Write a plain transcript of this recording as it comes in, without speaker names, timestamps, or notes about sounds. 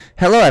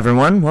Hello,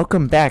 everyone.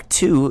 Welcome back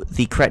to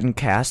the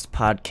Cretincast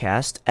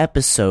podcast,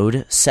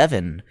 episode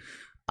 7.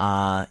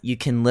 You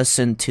can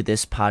listen to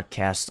this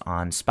podcast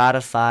on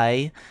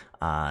Spotify,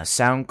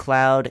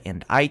 SoundCloud,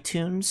 and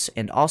iTunes,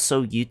 and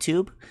also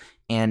YouTube.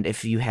 And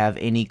if you have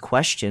any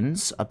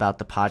questions about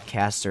the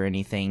podcast or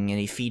anything,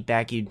 any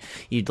feedback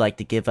you'd like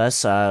to give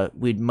us,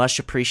 we'd much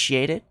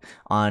appreciate it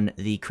on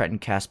the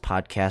Cretincast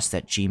podcast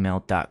at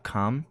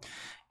gmail.com.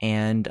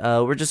 And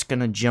we're just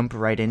going to jump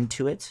right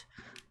into it.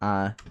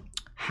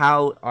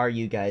 How are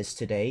you guys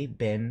today,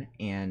 Ben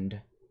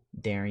and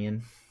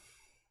Darian?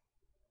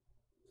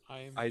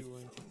 I am I'd,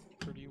 doing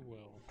pretty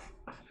well.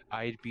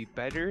 I'd be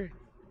better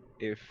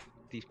if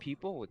these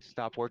people would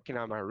stop working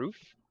on my roof,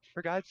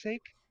 for God's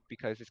sake,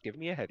 because it's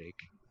giving me a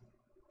headache.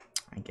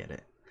 I get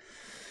it.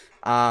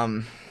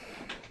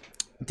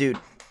 Dude,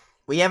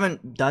 we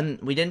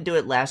didn't do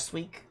it last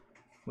week.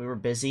 We were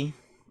busy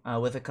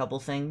with a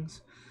couple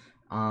things.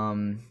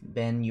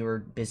 Ben, you were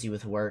busy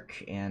with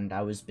work, and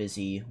I was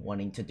busy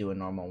wanting to do a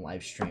normal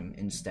live stream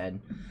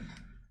instead.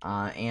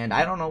 And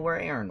I don't know where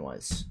Aaron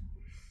was.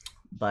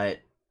 But,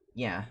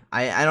 yeah,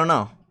 I don't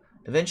know.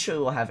 Eventually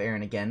we'll have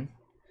Aaron again.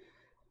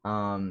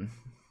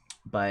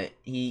 But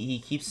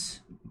he keeps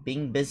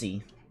being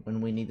busy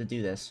when we need to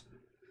do this.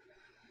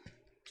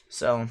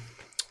 So,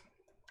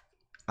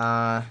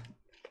 do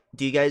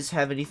you guys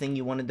have anything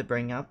you wanted to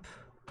bring up?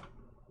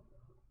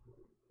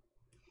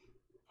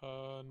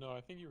 No,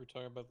 I think you were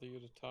talking about the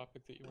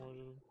topic that you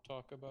wanted to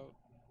talk about.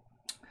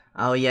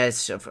 Oh,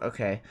 yes,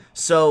 okay.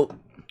 So,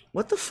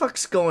 what the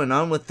fuck's going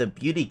on with the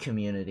beauty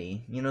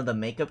community? You know, the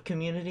makeup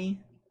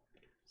community?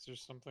 Is there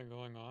something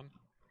going on?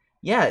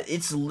 Yeah,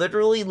 it's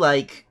literally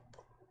like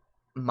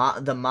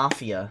the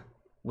mafia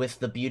with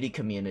the beauty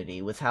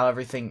community, with how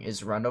everything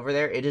is run over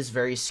there. It is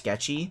very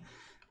sketchy,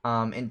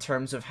 in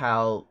terms of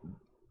how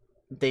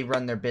they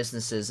run their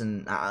businesses,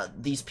 and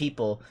these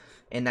people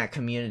in that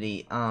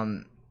community,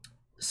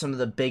 some of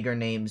the bigger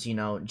names, you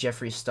know,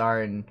 Jeffree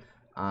Star and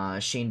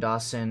Shane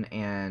Dawson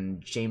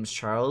and James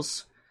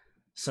Charles,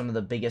 some of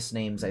the biggest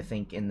names, I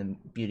think, in the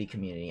beauty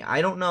community.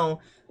 I don't know.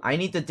 I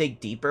need to dig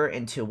deeper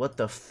into what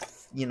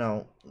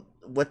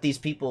what these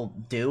people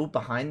do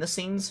behind the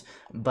scenes,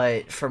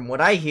 but from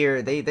what I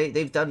hear,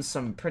 they've done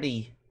some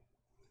pretty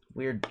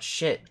weird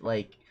shit.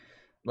 Like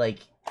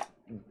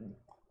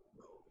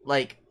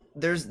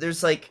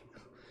there's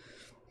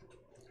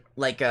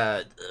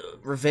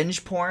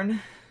revenge porn.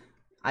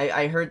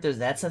 I heard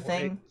that's a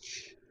thing.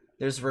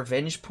 There's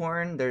revenge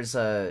porn. There's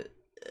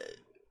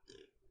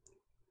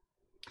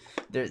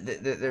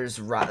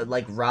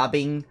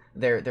robbing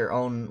their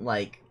own,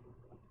 like,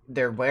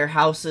 their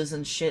warehouses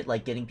and shit,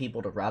 like getting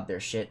people to rob their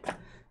shit,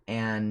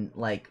 and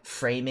like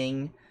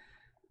framing.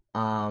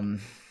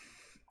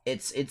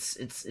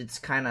 It's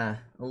kind of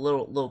a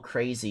little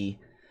crazy.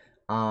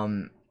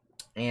 And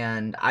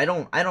I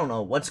don't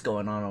know what's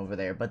going on over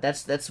there, but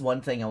that's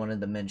one thing I wanted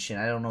to mention.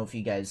 I don't know if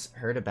you guys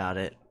heard about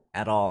it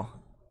at all.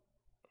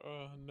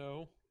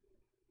 No.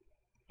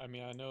 I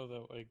mean, I know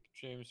that, like,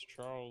 James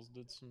Charles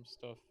did some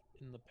stuff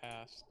in the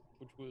past,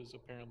 which was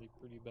apparently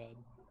pretty bad.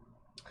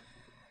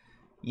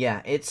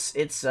 Yeah, it's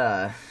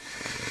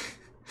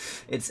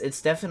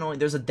definitely,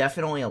 there's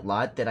definitely a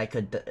lot that I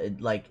could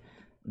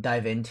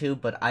dive into,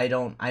 but I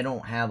don't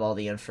have all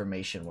the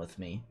information with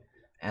me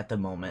at the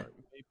moment.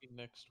 Maybe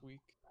next week.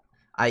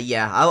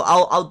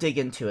 I'll dig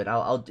into it.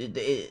 I'll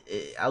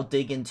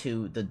dig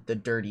into the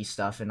dirty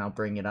stuff, and I'll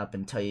bring it up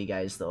and tell you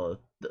guys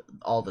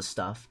all the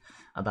stuff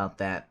about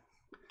that,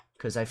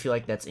 because I feel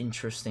like that's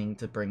interesting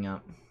to bring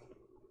up.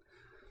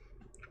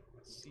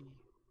 Let's see.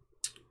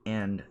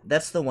 And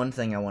that's the one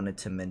thing I wanted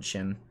to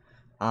mention.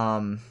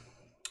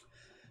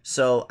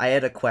 So I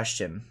had a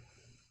question.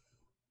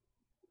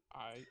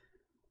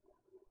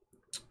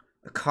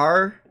 A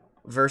car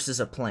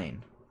versus a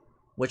plane.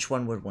 Which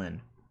one would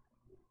win?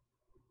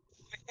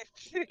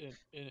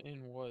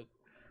 In what?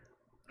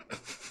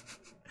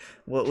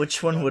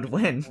 Which one would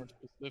win? More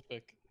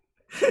specific.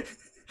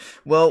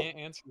 Well, I can't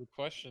answer the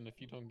question if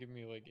you don't give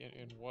me, like,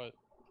 in what.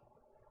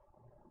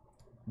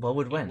 What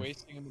would win?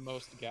 Wasting the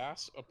most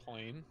gas? A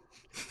plane.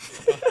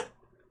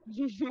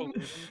 Pollution,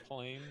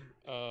 plane.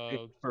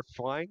 For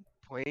flying,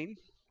 plane.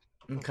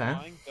 Okay.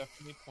 Flying,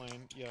 definitely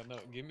plane. Yeah, no,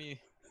 give me.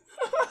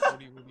 What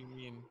do you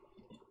mean?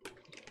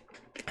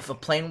 If a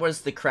plane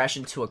was to crash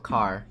into a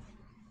car,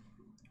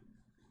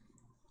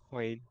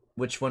 Plane.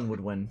 which one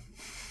would win?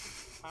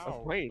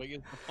 How? plane. Like,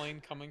 is the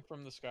plane coming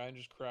from the sky and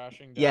just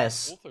crashing down?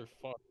 Yes. Both are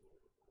fucked.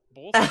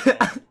 Both are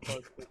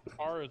fucked, but the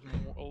car is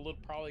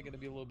probably going to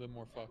be a little bit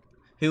more fucked.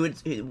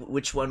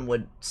 Which one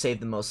would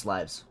save the most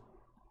lives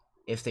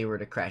if they were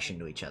to crash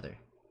into each other?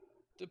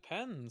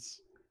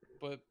 Depends,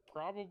 but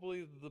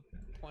probably the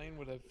plane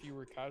would have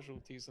fewer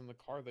casualties than the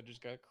car that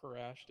just got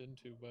crashed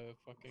into by a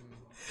fucking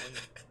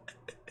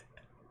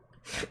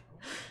plane.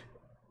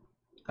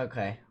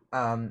 Okay.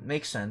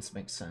 Makes sense.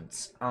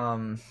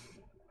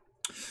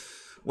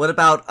 What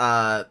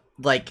about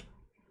like,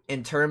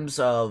 in terms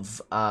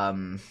of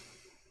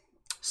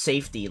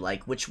safety,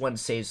 like, which one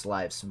saves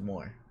lives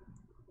more?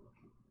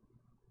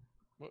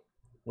 What?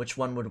 Which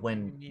one would What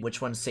do win? you mean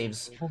Which one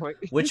saves? stupid? What?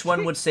 Which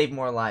one would save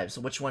more lives?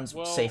 Which one's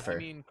Well, safer? I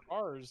mean,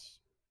 cars,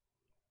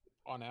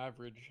 on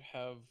average,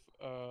 have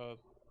a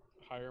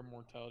higher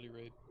mortality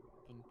rate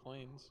than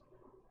planes.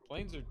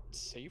 Planes are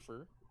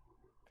safer,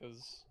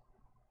 because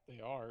they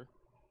are.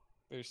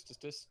 They're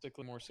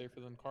statistically more safer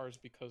than cars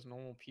because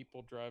normal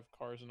people drive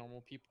cars and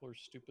normal people are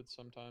stupid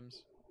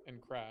sometimes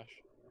and crash.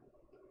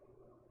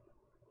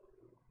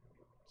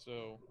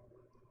 So,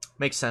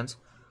 Makes sense.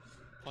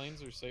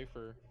 planes are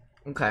safer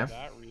Okay. for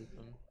that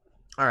reason.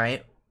 All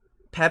right.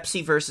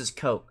 Pepsi versus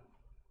Coke.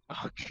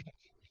 Okay.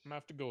 I'm gonna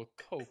have to go with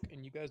Coke,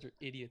 and you guys are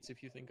idiots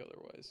if you think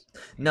otherwise.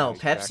 No, Yeah,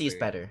 Pepsi's exactly.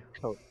 better.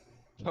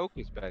 Coke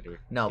is better.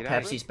 No, Get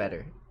out of Pepsi's here.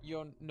 better.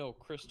 No,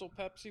 Crystal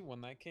Pepsi,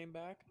 when that came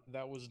back,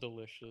 that was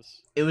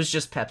delicious. It was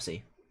just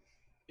Pepsi.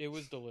 It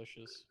was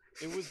delicious.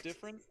 It was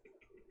different.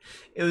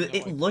 It was, No,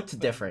 it I looked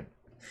think that- different.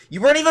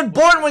 You weren't even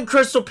born when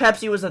Crystal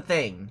Pepsi was a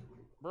thing.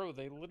 Bro,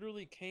 they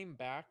literally came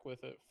back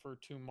with it for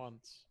 2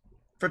 months.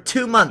 For They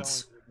 2 were months.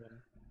 selling it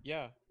again.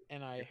 Yeah,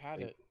 and I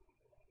had it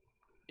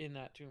in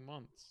that 2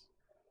 months.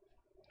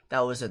 That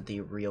wasn't the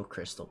real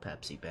Crystal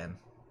Pepsi, Ben.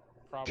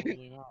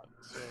 Probably not.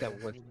 So,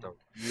 That was you the know.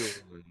 real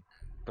one.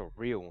 The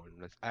real one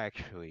was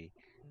actually.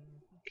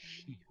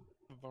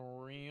 The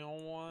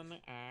real one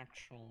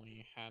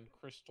actually had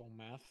crystal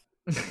meth.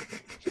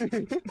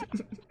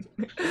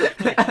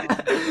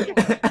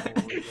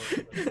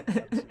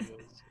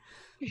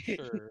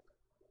 Sure.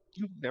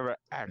 You never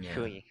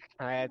actually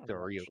had the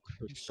I've real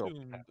actually Crystal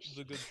consumed the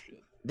Pepsi. good shit.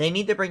 They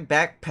need to bring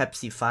back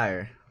Pepsi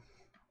Fire.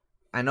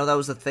 I know that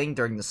was a thing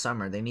during the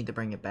summer. They need to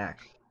bring it back.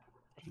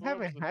 I You thought it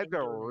haven't was a had thing the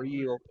during winter.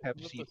 real Wasn't it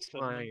Pepsi the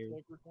cinnamon Fire.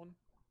 flavored one?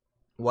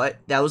 What?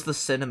 That was the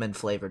cinnamon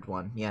flavored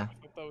one. Yeah. I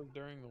thought that was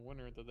during the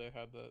winter that they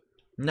had that.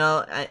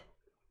 No,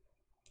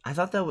 I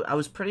thought that I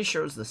was pretty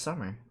sure it was the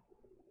summer.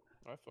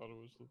 I thought it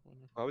was the winter.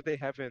 Why would they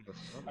have it in the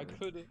summer? I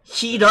could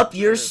Heat up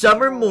your Sure.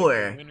 summer more like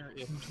a more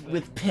winter-ish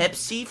with thing.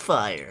 Pepsi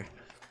Fire.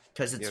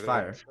 Because it's Yeah,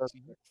 fire.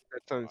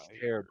 That sounds Fire.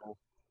 terrible.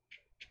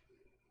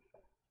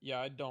 Yeah,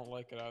 I don't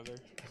like it either.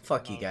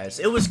 Fuck I'm you not a guys.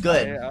 fan. It was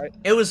good.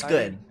 It was I-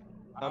 good.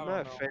 I'm I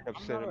not a don't know. fan of I'm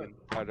not a- cinnamon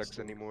products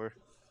anymore.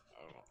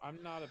 I don't know.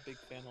 I'm not a big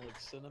fan of like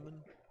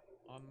cinnamon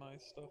on my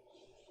stuff.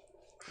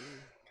 Ooh.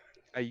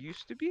 I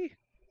used to be,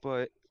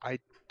 but I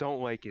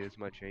don't like it as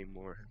much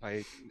anymore.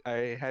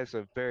 It has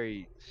a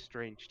very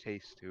strange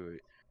taste to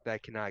it that I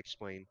cannot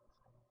explain.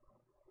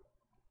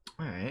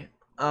 Alright.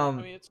 I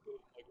mean, it's good in,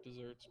 like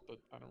desserts, but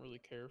I don't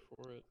really care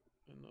for it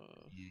in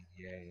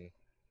Yeah.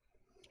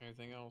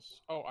 anything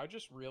else. Oh, I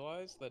just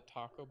realized that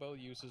Taco Bell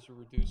uses a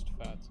reduced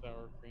fat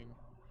sour cream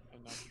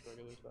and not just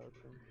regular sour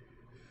cream.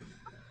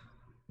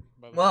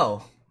 By the way.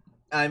 Whoa.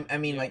 I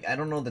mean, Yeah. like, I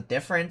don't know the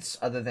difference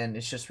other than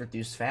it's just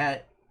reduced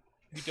fat.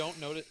 You don't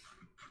notice,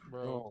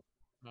 bro? Oh,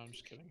 No, I'm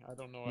just kidding. I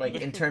don't know. Like,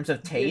 either. in terms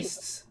of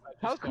tastes. I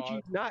just how could saw you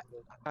it. not?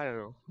 I don't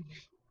know.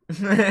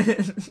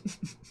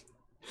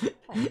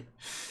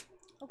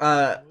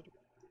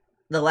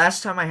 The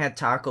last time I had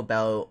Taco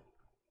Bell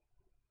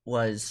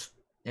was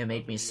it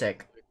made me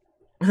sick.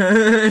 All of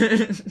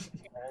us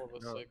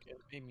No. sick. It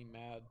made me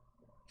mad.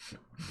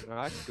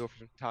 I could go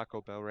for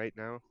Taco Bell right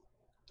now.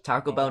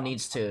 Taco Oh, Bell I'm-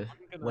 needs to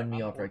win me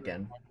I'm over ordering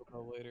again. Taco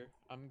Bell later.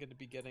 I'm gonna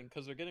be getting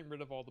because they're getting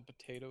rid of all the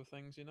potato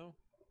things, you know.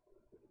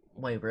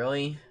 Wait,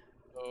 really?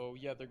 So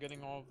yeah, they're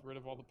getting rid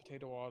of all the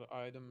potato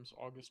items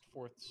August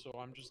 4th. So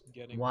I'm just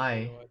getting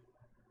Why? potato items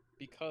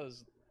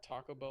because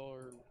Taco Bell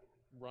are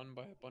run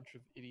by a bunch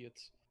of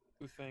idiots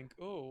who think,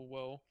 oh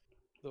well,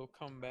 they'll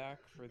come back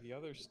for the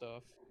other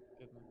stuff,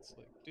 and it's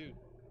like, dude,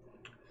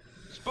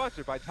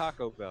 Sponsored by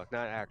Taco Bell,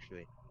 not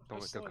actually.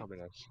 Just Don't like- come at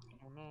us.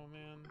 I don't know,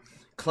 man.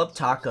 Club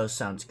Taco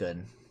sounds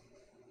good.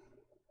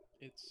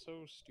 It's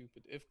so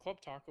stupid. If Club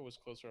Taco was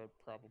closer, I'd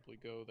probably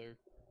go there.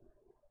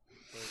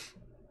 But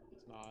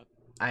it's not.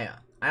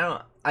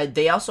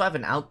 They also have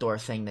an outdoor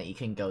thing that you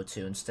can go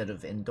to instead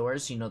of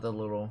indoors. You know, the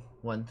little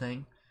one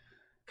thing?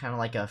 Kind of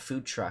like a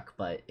food truck,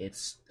 but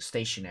it's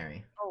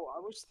stationary. Oh, I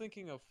was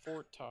thinking of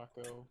Fort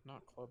Taco,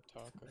 not Club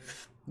Taco.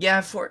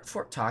 Yeah, Fort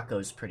Taco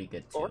is pretty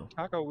good too. Or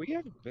Taco, we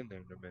haven't been there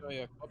in a minute. Oh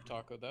yeah, Club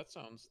Taco. That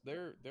sounds.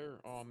 They're.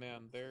 Oh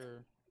man,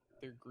 their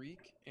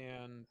Greek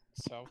and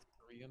South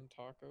Korean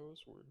tacos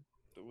were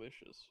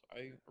delicious.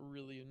 I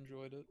really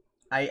enjoyed it.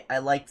 I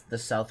liked the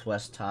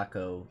Southwest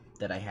taco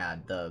that I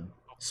had, the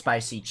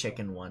spicy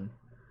chicken one,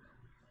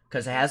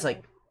 because it has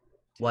like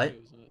what?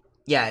 Potatoes in it.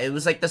 Yeah, it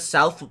was like the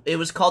South. It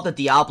was called the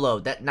Diablo.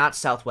 That not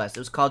Southwest.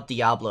 It was called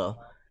Diablo.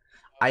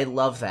 I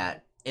love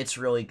that. It's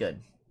really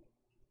good.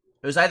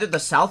 It was either the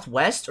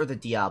Southwest or the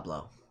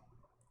Diablo.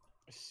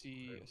 I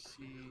see.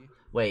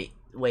 Wait.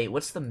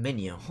 What's the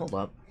menu? Hold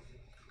up.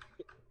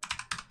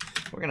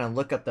 We're gonna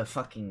look up the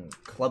fucking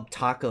Club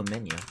Taco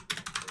menu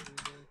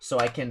so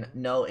I can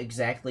know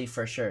exactly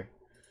for sure.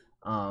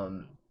 Let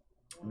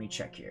me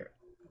check here.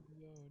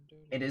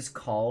 It is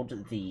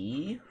called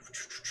the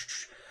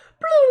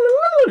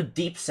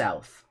Deep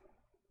South,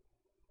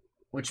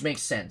 which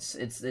makes sense.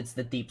 It's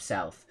the Deep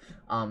South.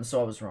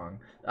 So I was wrong.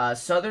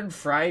 Southern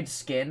fried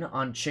skin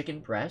on chicken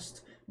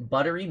breast,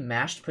 buttery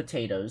mashed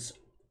potatoes,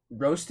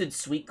 roasted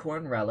sweet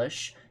corn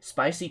relish,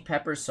 spicy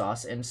pepper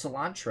sauce, and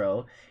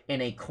cilantro in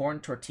a corn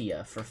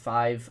tortilla for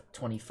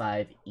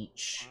 $5.25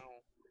 each. Wow.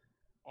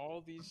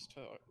 All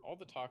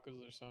the tacos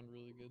there sound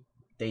really good.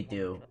 They I wanna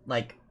do. try.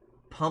 Like,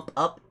 pump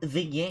up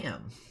the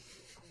yam,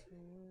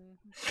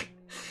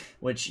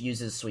 which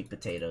uses sweet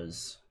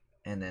potatoes,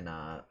 and then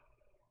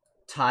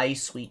Thai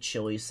sweet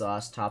chili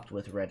sauce topped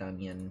with red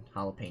onion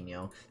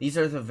jalapeno. These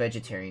are the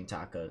vegetarian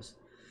tacos.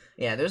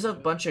 Yeah, there's a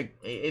bunch of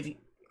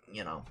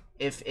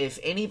if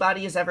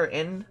anybody is ever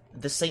in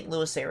the St.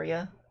 Louis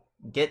area,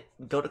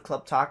 go to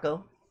Club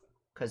Taco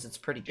because it's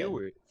pretty Do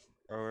good. it,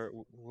 or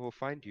we'll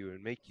find you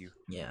and make you.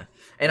 Yeah,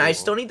 and I Cool.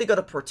 still need to go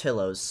to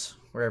Portillo's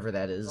wherever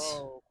that is.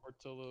 Oh,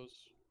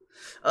 Portillo's.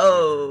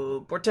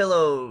 Oh,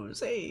 Portillo's!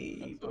 That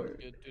Hey, sounds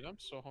good, dude. I'm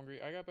so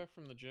hungry. I got back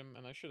from the gym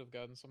and I should have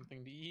gotten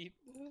something to eat.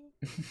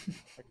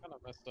 I kind of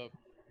messed up.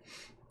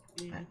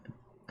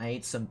 I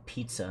ate some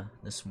pizza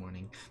this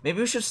morning. Maybe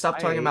we should stop I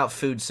talking ate about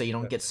food so you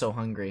don't get so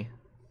hungry.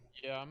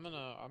 Yeah, I'm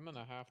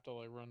gonna have to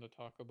like run to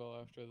Taco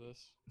Bell after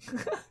this.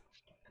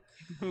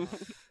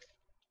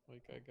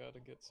 Like I gotta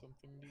get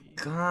something to eat.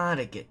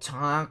 Gotta get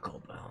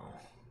Taco Bell.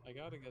 I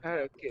gotta get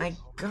Gotta Taco get- I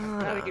Bell.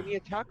 gotta. Gotta give me a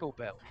Taco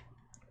Bell.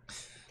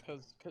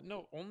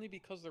 No, only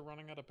because they're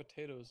running out of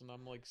potatoes and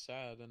I'm like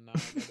sad and now I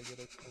gotta get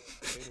a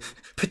potatoes.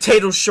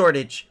 Potato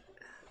shortage.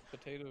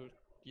 Potato,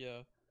 yeah.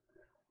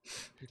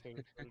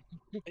 Potato.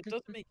 It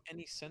doesn't make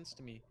any sense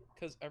to me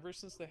because ever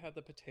since they had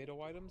the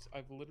potato items,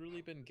 I've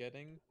literally been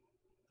getting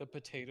the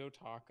potato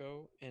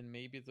taco and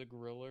maybe the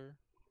griller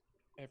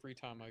every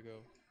time I go.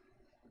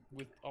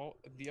 With all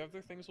the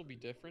other things will be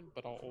different,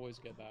 but I'll always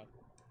get that.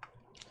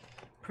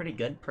 Pretty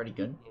good, pretty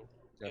good. So,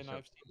 That and I've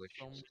sounds seen so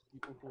delicious. many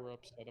people who are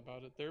upset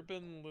about it. There've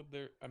been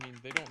I mean,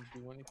 they don't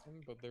do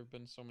anything, but there've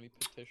been so many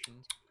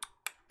petitions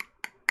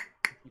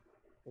to keep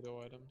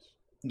potato items.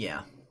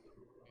 Yeah.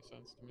 Makes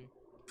sense to me.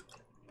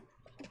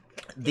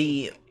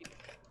 The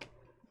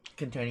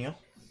continue.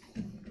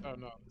 Oh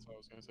no, that's what I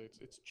was gonna say.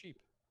 It's cheap.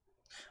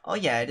 Oh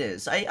yeah, it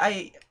is.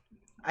 I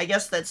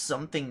guess that's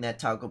something that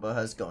Taco Bell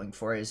has going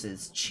for is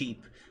it's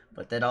cheap,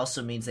 but that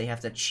also means they have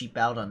to cheap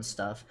out on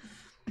stuff.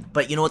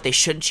 But you know what they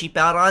shouldn't cheap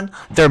out on?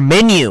 Their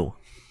menu.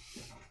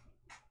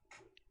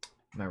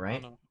 Am I I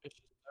right? don't know. It's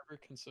just never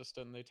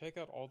consistent. They take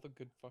out all the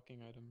good fucking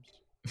items.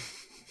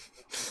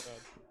 It's so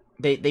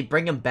sad. They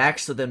bring them back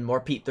so then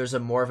there's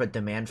more of a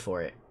demand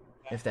for it,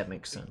 if that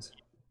makes sense.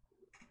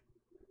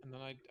 And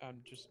then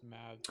I'm just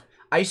mad.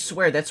 I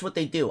swear that's what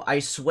they do. I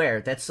swear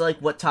that's like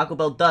what Taco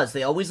Bell does.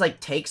 They always like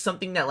take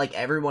something that like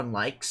everyone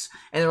likes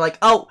and they're like,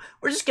 "Oh,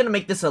 we're just going to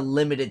make this a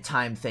limited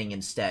time thing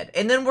instead."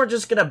 And then we're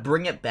just going to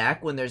bring it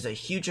back when there's a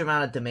huge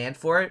amount of demand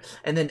for it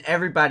and then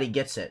everybody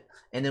gets it.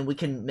 And then we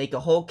can make a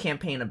whole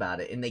campaign about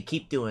it and they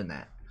keep doing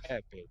that.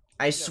 Epic.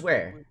 I Yeah,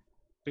 swear. With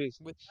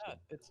Business. that,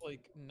 it's like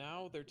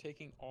now they're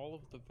taking all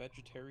of the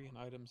vegetarian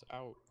items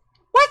out.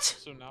 What?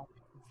 So now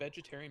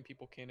vegetarian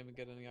people can't even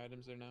get any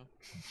items there now.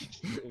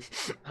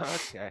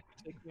 Okay.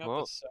 Taking out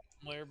Well-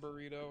 the 7-layer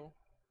burrito,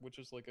 which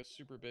is like a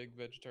super big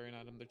vegetarian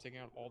item. They're taking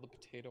out all the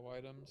potato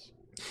items.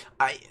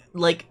 I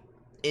like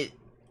it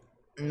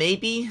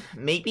maybe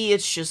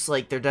it's just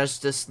like they're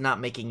just not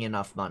making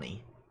enough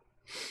money.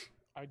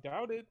 I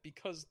doubt it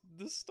because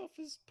this stuff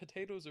is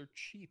potatoes are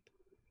cheap.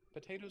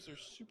 Potatoes are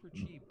super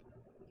cheap.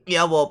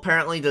 Yeah, well,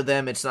 apparently to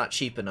them it's not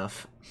cheap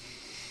enough.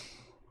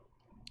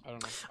 I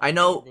don't know. I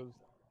know It goes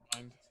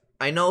mind.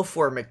 I know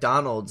for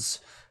McDonald's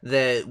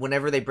that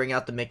whenever they bring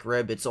out the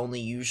McRib, it's only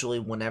usually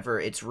whenever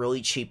it's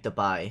really cheap to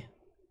buy.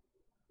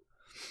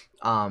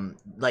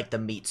 Like the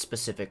meat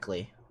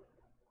specifically.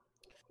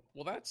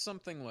 Well, that's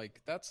something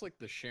like that's like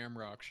the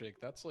Shamrock Shake.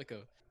 That's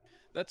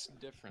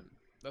different.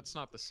 That's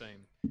not the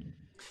same.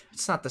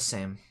 It's not the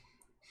same.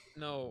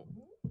 No,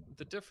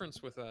 the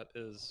difference with that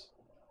is,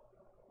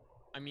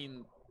 I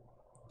mean,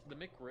 the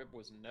McRib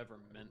was never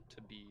meant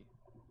to be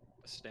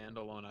a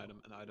standalone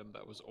item, an item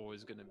that was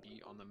always going to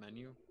be on the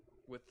menu.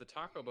 With the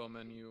Taco Bell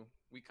menu,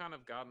 we kind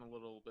of gotten a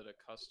little bit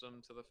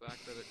accustomed to the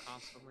fact that it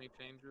constantly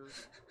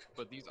changes,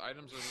 but these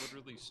items are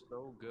literally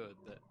so good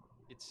that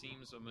it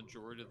seems a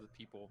majority of the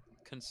people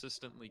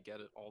consistently get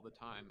it all the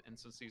time. And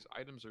since these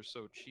items are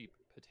so cheap,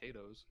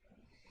 potatoes,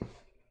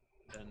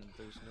 then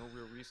there's no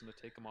real reason to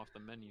take them off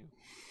the menu.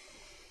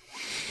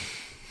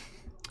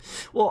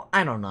 Well,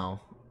 I don't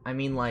know. I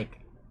mean, like,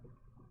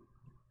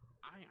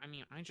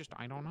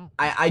 I don't know.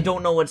 I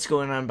don't know what's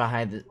going on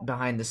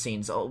behind the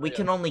scenes. Oh, we Yeah.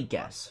 can only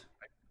guess.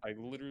 I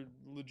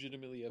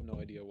legitimately have no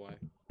idea why.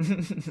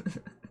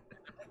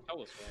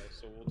 Tell us why,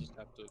 so we'll just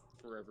have to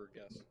forever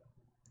guess.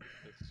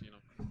 It's,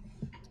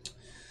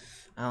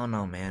 I don't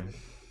know, man.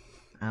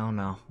 I don't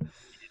know.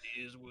 it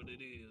is what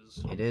it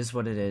is. It is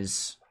what it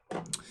is.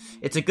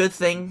 It's a good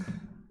thing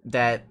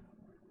that,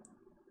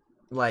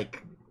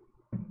 like,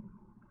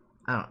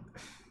 I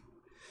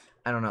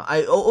don't know.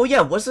 Oh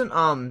yeah,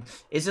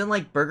 isn't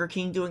like Burger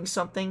King doing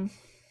something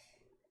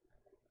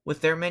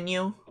with their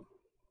menu?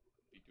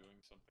 Be doing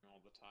something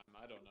all the time.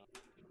 I don't know.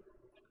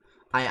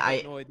 I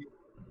have no idea.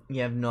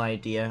 You have no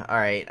idea. All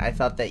right, I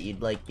thought that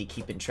you'd like be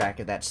keeping track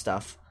of that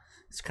stuff.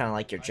 It's kind of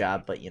like your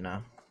job, but you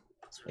know.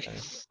 I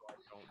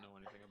don't know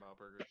anything about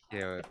burgers.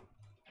 Yeah,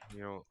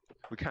 you know,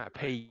 we kind of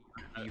pay you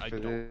I for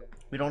don't. this.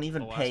 We don't The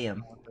even last pay time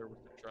him. I went there was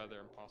to try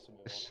their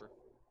Impossible Whopper.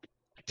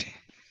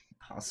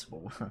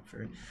 Possible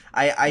Whopper.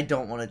 I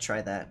don't want to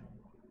try that.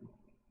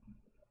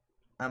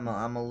 I'm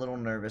a little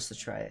nervous to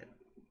try it.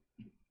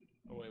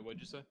 Oh wait, what'd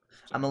you say?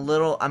 I'm a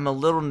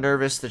little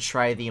nervous to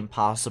try the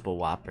Impossible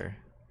Whopper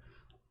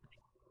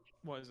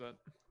Why is that?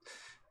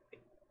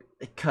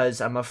 because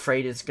I'm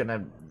afraid it's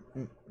gonna.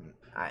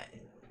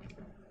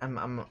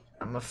 I'm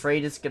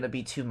afraid it's gonna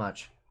be too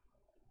much.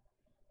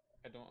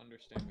 I don't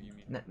understand what you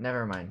mean.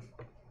 Never mind.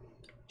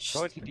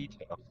 Go into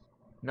detail.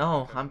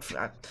 No,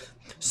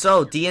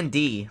 so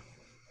D&D.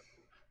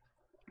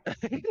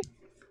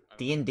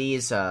 D&D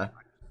is I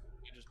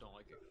just don't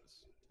like it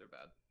because they're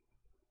bad.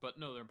 But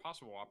no, their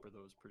Impossible Whopper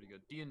though is pretty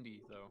good.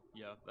 D&D though,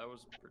 yeah, that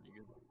was pretty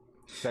good.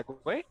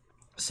 Segway?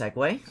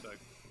 segue.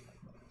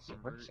 From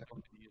What Burger segue?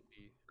 King to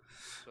D&D.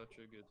 Such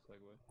a good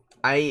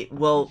segue.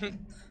 Well,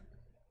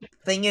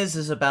 thing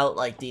is about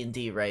like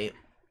D&D, right?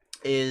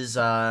 Is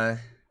I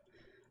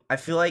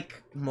feel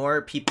like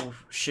more people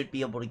should be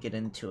able to get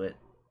into it.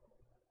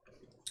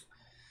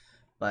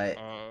 But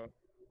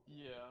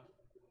Yeah.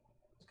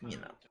 you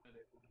know.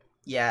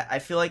 Yeah, I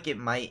feel like it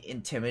might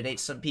intimidate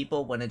some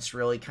people when it's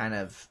really kind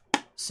of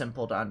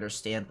simple to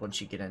understand once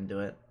you get into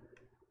it.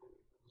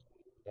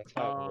 That's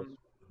how it was.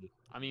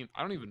 I mean,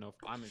 I don't even know if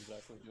I'm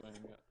exactly doing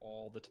it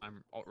all the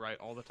time,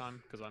 all the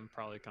time, because I'm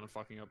probably kind of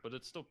fucking up. But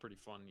it's still pretty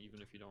fun,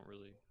 even if you don't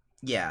really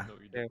Yeah. know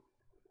what you're doing.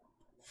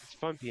 It's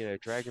fun being a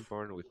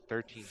Dragonborn with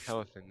 13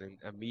 health and then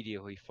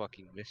immediately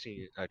fucking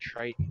missing a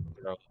Triton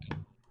throw.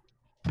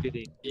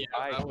 Getting Yeah,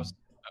 eyes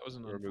that was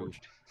an removed.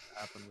 unfortunate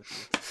happen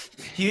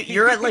with you.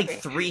 You're at like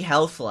 3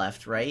 health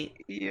left, right?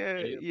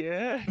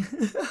 Yeah.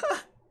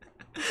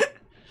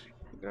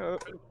 No,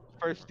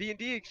 first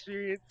D&D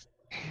experience.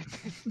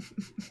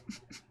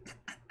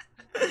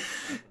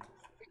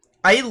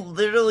 I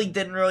literally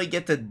didn't really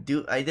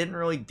I didn't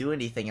really do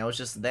anything. I was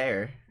just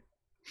there.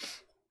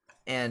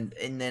 And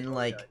then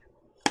like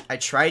I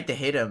tried to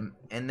hit him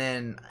and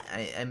then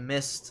I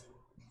missed.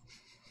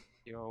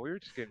 You know, we were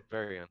just getting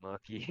very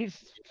unlucky.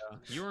 Yeah,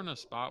 you were in a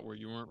spot where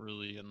you weren't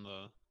really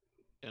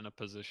in a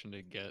position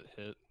to get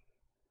hit.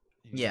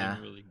 You Yeah.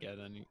 didn't really get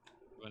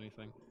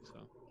anything. So.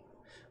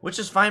 Which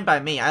is fine by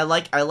me. I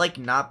like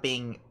not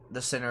being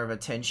the center of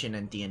attention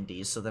in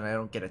D&D so that I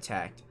don't get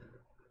attacked.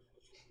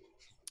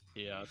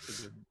 Yeah,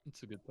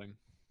 it's a good thing.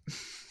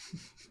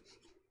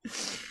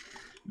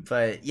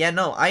 But yeah,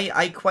 no,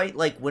 I quite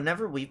like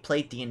whenever we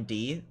play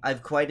D&D,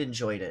 I've quite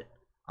enjoyed it.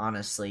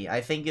 Honestly,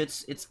 I think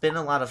it's been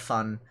a lot of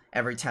fun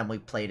every time we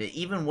played it,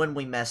 even when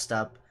we messed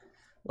up.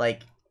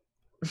 Like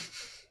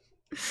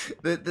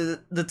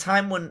the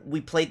time when we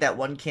played that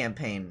one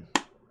campaign,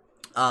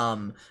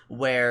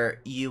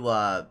 where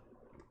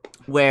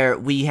where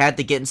we had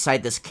to get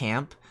inside this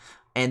camp,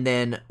 and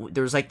then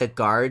there was like the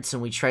guards,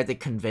 and we tried to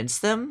convince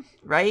them,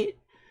 right?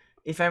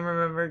 If I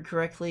remember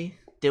correctly,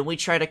 didn't we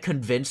try to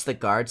convince the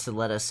guards to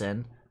let us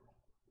in?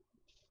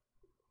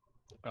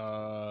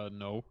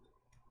 No.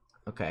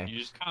 Okay. You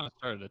just kind of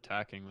started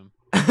attacking them.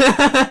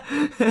 I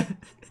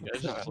You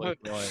guys just like,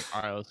 were like,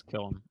 all right, let's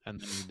kill him,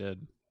 and then you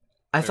did.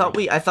 thought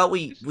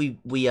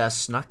we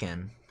snuck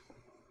in.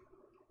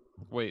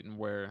 Wait, and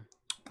where?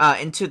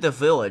 Into the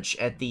village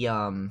at the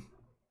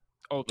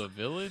Oh, the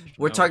village.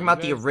 We're No, talking you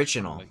about the guys-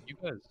 original. like, you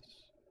guys.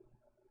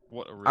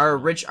 What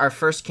original? our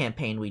first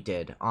campaign we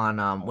did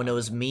on when it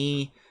was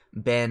me,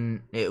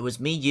 Ben, it was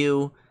me,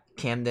 you,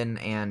 Camden,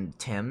 and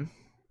Tim,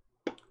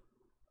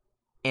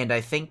 and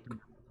I think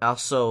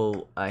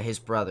also his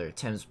brother,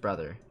 Tim's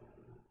brother.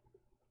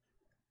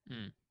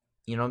 Hmm.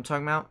 You know what I'm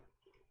talking about?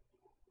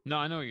 No,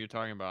 I know what you're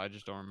talking about. I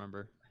just don't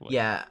remember. What-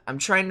 Yeah, I'm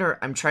trying to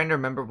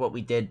remember what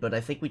we did, but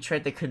I think we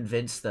tried to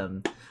convince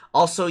them.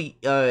 Also,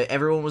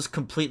 everyone was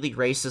completely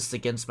racist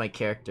against my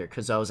character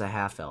because I was a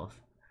half elf.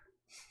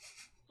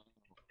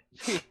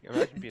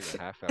 Imagine being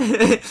a half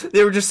elf.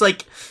 They were just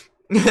like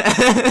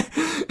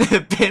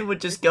Ben would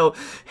just go,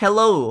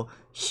 "Hello,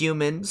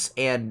 humans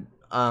and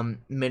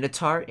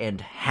minotaur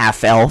and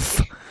half elf,"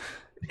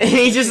 and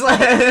he just like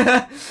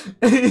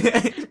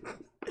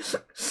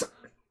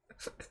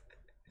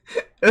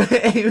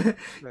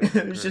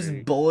it was just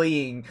great.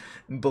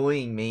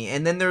 bullying me.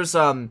 And then there was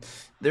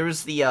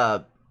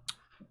the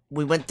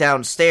we went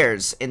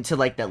downstairs into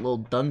like that little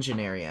dungeon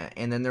area,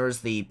 and then there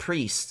was the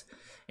priest,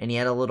 and he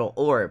had a little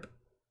orb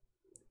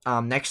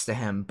next to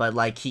him, but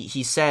like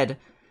he said,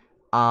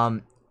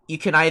 you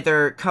can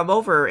either come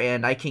over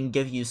and I can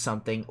give you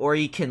something, or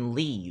you can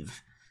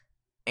leave.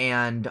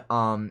 And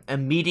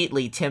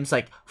immediately Tim's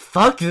like,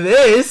 "Fuck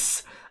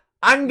this,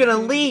 I'm gonna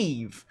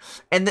leave."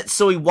 And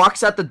so he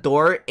walks out the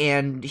door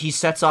and he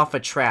sets off a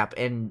trap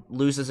and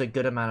loses a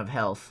good amount of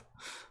health.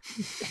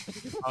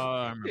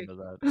 I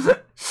remember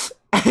that.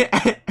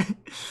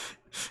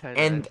 10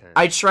 And out of 10.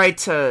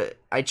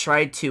 I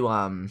tried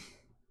to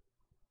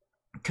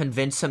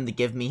convince him to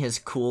give me his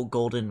cool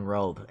golden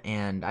robe,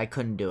 and I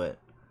couldn't do it.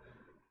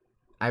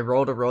 I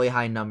rolled a really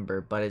high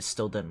number, but it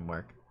still didn't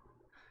work.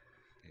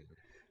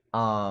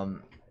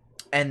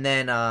 And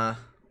then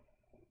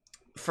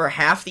for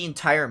half the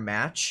entire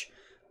match,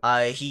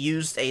 he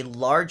used a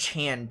large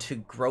hand to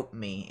grope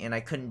me, and I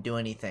couldn't do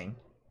anything.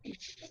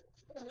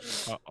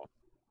 Uh-oh.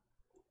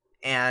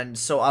 And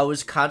so I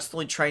was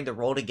constantly trying to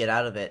roll to get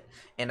out of it,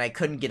 and I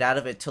couldn't get out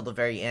of it till the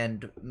very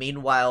end.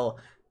 Meanwhile,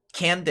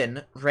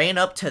 Camden ran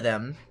up to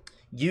them,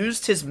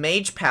 used his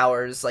mage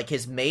powers, like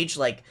his mage,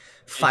 like,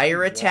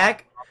 fire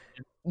attack.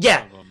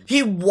 Yeah, Of 'em.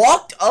 he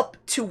walked up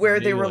to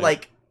where they were, Melee.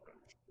 like,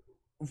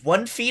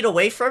 1 feet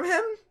away from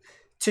him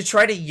to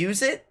try to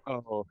use it.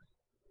 Oh,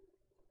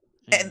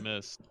 He and-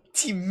 missed.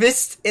 He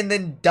missed and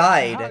then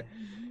died.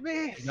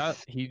 man.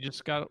 He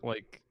just got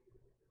like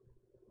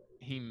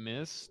he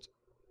missed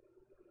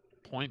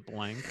point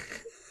blank,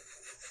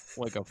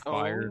 like a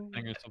fire Oh.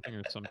 thing or something,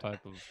 or some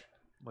type of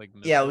like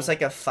Yeah, it was missile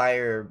like a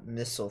fire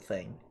missile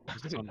thing.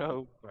 or something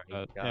Oh my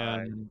like that. god.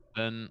 And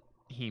then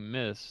he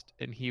missed,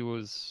 and he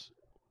was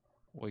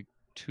like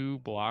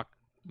 2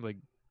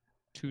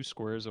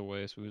 squares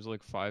away, so he was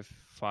like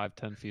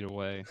 10 feet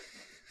away.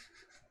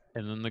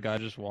 And then the guy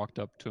just walked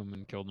up to him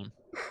and killed him,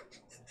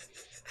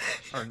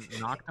 or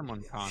knocked him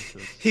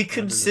unconscious. He I just-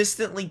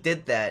 consistently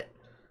did that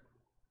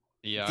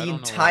yeah, I the don't know why,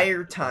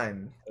 entire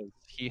time. because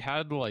he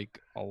had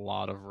like a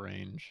lot of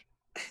range,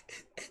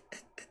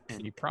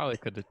 and he probably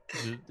could have.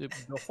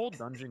 The whole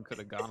dungeon could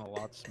have gone a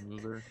lot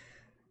smoother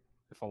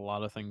if a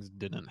lot of things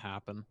didn't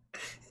happen.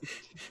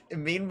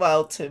 And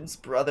meanwhile, Tim's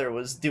brother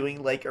was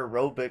doing like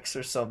aerobics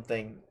or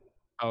something.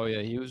 Oh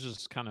yeah, he was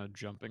just kind of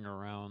jumping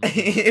around.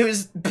 It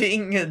was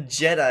being a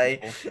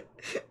Jedi.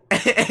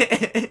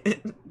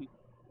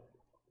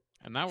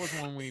 And that was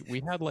when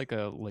we had like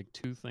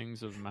 2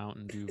 things of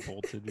Mountain Dew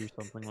voltage or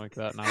something like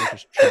that, and I was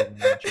just chugging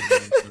and chugging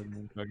and chugging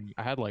and chugging.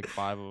 I had like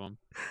 5 of them,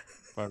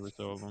 5 or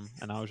so of them,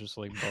 and I was just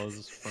like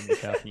buzzed from the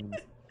caffeine,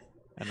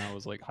 and I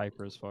was like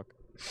hyper as fuck.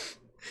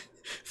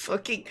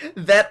 Fucking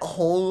that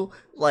whole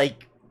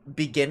like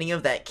beginning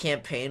of that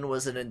campaign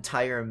was an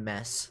entire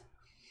mess.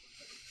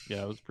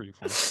 Yeah, it was pretty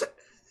fun.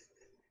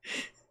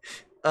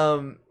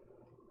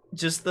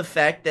 Just the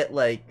fact that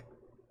like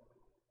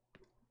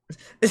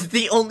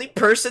the only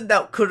person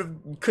that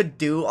could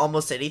do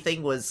almost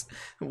anything was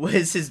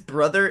his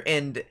brother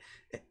and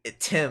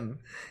Tim,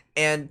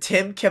 and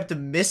Tim kept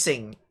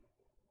missing,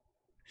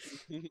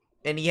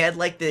 and he had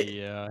like the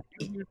Yeah,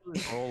 he would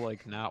usually roll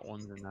like nat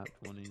 1s or nat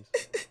 20s.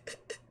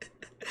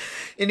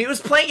 and he was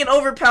playing an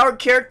overpowered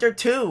character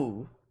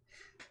too.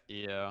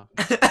 Yeah,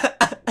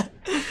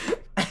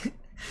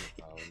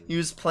 He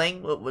was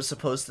playing what was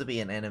supposed to be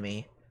an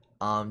enemy,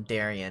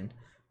 Darien.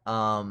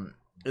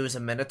 It was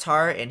a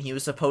Minotaur, and he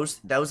was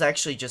that was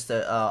actually just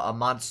a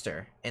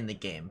monster in the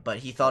game, but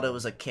he thought it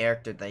was a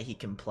character that he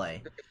can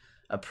play,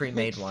 a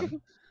pre-made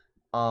one.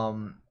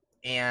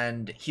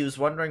 And he was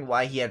wondering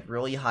why he had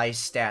really high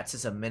stats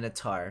as a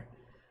Minotaur,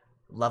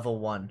 level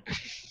 1.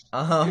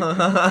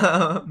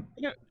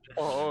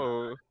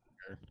 Oh.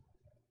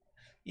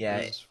 Yeah,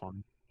 it was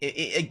fun.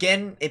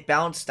 again, it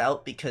balanced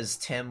out because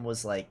Tim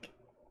was like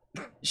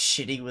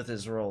shitty with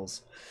his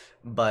rolls,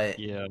 but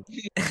Yeah,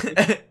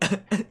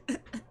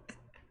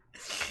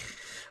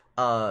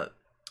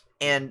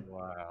 and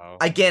Wow.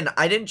 again,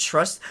 I didn't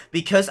trust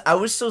because I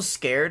was so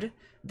scared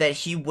that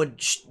he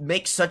would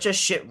make such a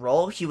shit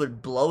roll, he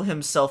would blow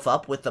himself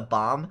up with the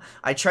bomb.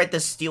 I tried to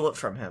steal it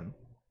from him,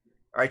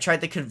 or I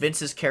tried to convince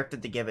his character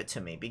to give it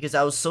to me because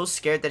I was so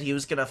scared that he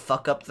was gonna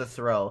fuck up the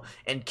throw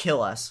and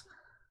kill us.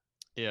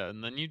 yeah,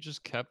 and then you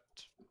just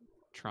kept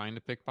trying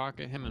to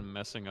pickpocket him and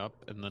messing up,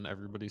 and then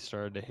everybody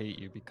started to hate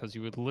you because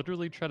you would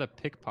literally try to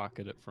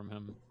pickpocket it from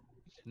him,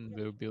 and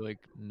they would be like,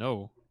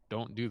 "No,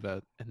 don't do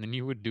that," and then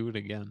you would do it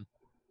again.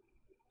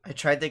 I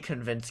tried to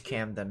convince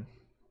Camden.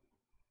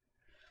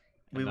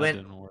 We and that went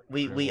didn't work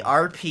we very we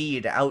well.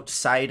 RP'd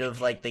outside of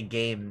like the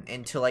game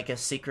into like a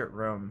secret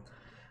room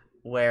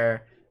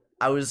where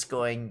I was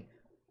going,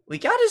 we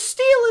gotta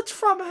steal it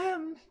from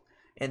him,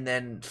 and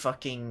then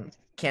fucking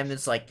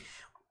Camden's like,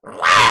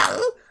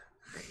 well,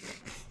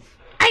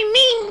 I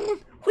mean,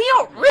 we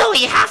don't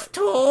really have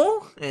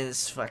to. And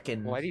it's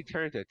fucking, Why'd he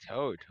turn into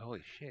Toad?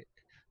 Holy shit.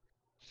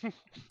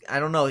 I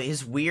don't know,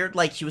 his weird,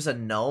 like he was a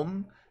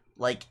gnome,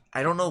 like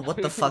I don't know what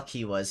the fuck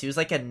he was. He was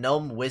like a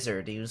gnome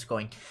wizard. He was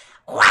going,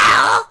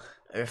 well,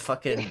 or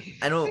fucking,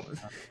 I don't.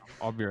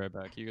 I'll be right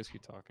back. You guys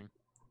keep talking.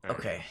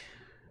 Okay.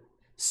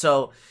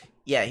 So,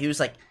 yeah, he was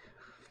like,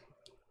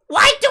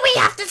 why do we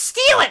have to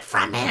steal it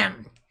from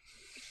him?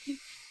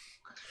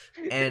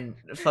 And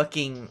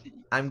fucking,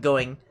 I'm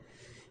going,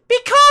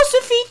 because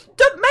if he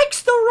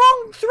makes the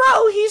wrong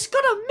throw, he's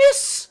gonna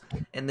miss.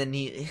 And then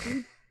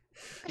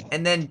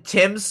and then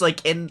Tim's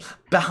like in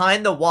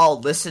behind the wall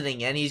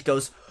listening, and he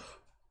goes,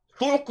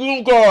 fuck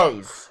you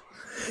guys.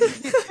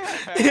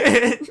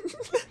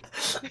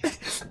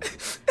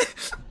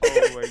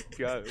 Oh my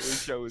god, I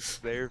wish I was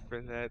there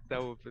for that.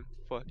 That would've been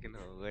fucking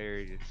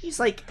hilarious. He's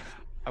like,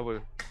 I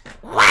would.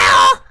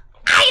 well,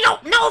 I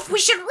don't know if we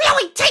should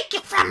really take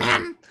it from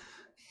him.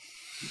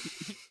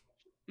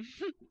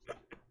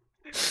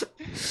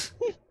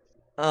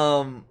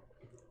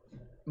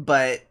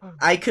 but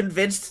I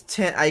convinced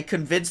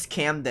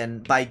Camden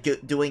by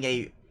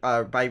doing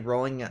by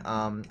rolling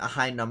a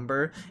high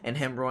number and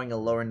him rolling a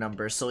lower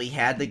number, so he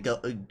had to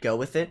go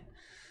with it.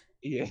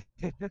 Yeah.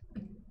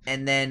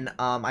 And then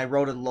I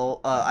rolled a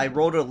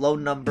low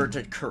number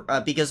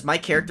to because my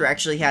character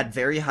actually had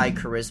very high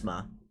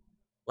charisma,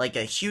 like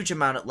a huge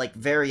amount of like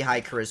very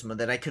high charisma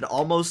that I could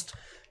almost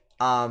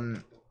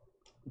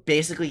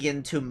basically get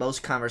into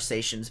most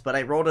conversations, but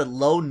I rolled a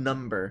low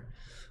number.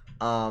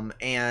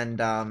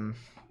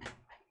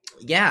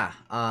 Yeah,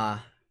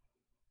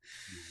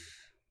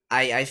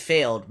 I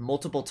failed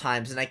multiple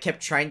times, and I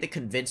kept trying to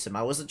convince him.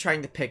 I wasn't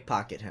trying to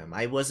pickpocket him.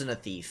 I wasn't a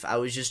thief. I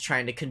was just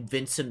trying to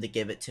convince him to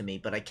give it to me,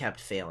 but I kept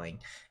failing.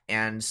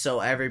 And so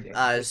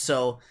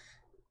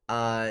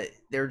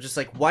they were just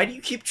like, "Why do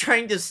you keep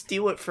trying to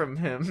steal it from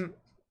him?"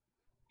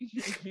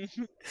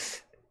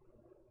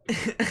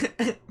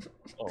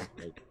 Oh,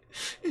 my.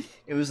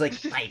 It was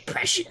like, "My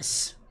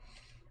precious,"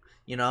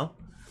 you know.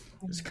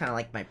 It was kind of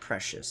like my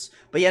precious.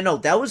 But yeah, no,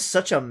 that was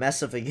such a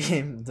mess of a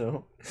game,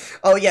 though.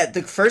 Oh yeah,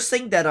 the first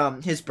thing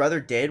that his brother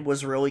did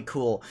was really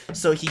cool.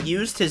 So he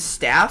used his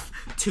staff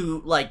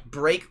to like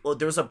break. Well,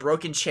 there was a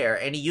broken chair,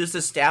 and he used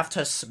his staff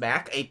to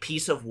smack a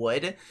piece of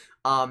wood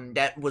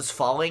that was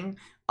falling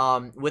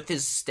with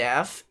his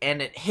staff,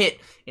 and it hit,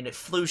 and it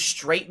flew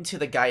straight into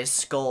the guy's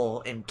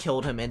skull and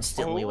killed him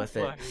instantly with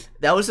it.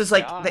 That was just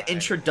like the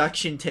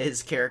introduction to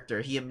his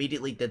character. He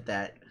immediately did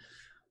that.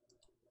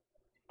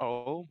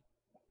 Oh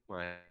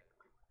my.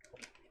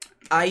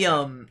 I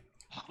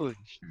Holy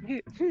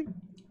shit.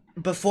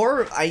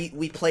 before I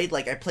played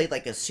like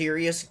a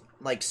serious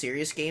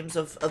games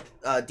of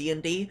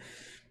D&D.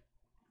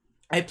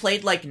 I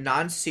played like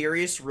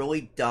non-serious,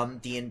 really dumb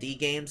D&D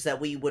games that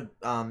we would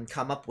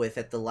come up with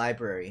at the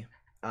library,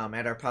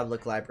 at our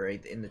public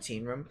library in the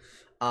teen room.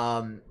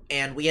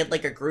 And we had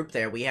like a group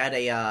there. We had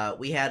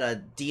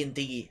a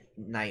D&D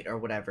night or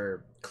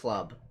whatever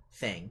club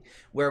thing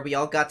where we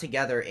all got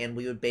together and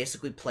we would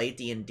basically play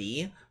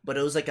D&D, but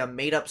it was like a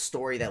made-up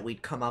story that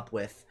we'd come up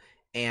with,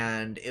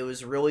 and it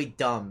was really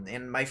dumb.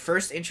 And my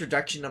first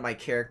introduction to my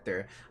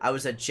character, I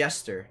was a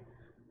jester.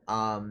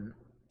 And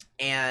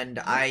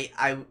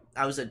I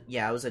was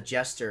a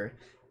jester,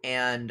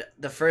 and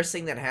the first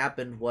thing that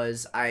happened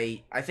was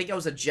I think I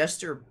was a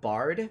jester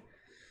bard.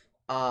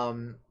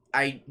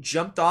 I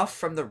jumped off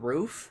from the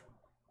roof,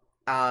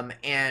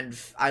 and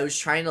I was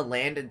trying to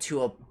land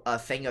into a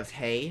thing of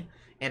hay,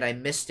 and I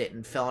missed it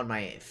and fell on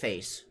my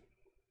face.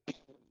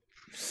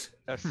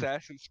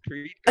 Assassin's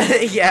Creed.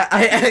 Yeah,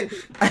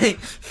 I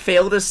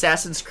failed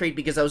Assassin's Creed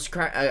because I was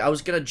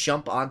gonna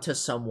jump onto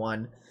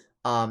someone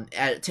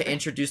to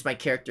introduce my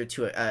character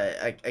to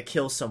a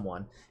kill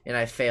someone, and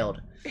I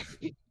failed.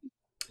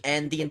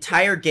 And the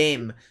entire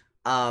game,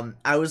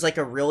 I was like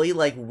a really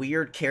like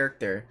weird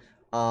character.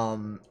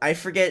 I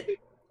forget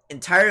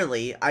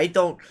entirely. I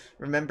don't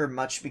remember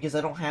much because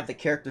I don't have the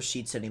character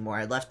sheets anymore.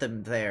 I left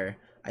them there,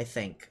 I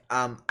think.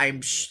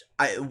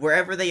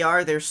 Wherever they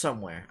are, they're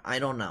somewhere. I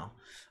don't know.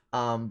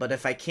 But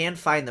if I can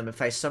find them,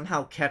 if I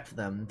somehow kept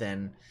them,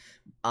 then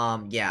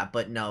yeah,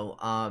 but no.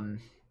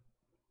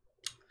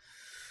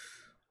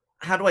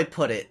 How do I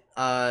put it?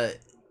 The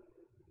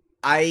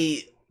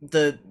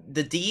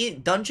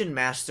dungeon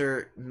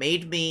master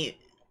made me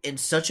in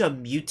such a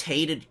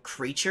mutated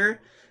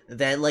creature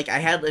that like I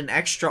had an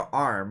extra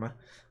arm.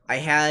 I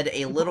had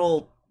a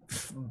little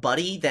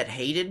buddy that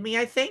hated me,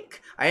 I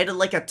think. I had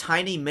like a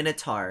tiny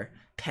minotaur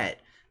pet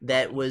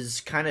that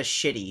was kind of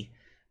shitty.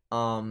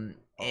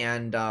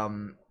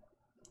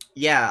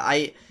 Yeah,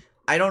 I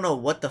don't know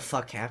what the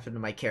fuck happened to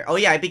my character. Oh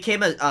yeah, I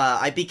became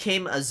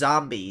a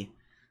zombie.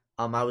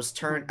 I was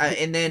turned,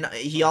 and then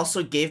he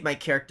also gave my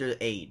character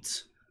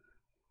AIDS.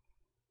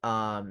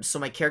 So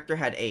my character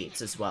had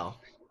AIDS as well.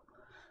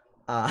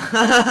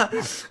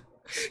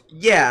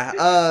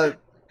 Yeah.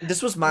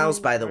 This was Miles,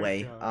 by the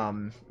way.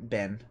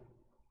 Ben.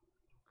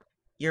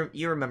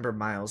 You remember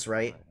Miles,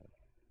 right?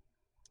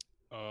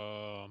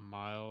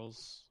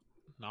 Miles.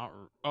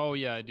 Oh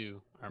yeah, I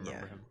do. I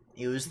remember him.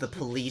 He was the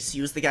police.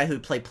 He was the guy who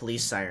played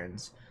police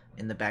sirens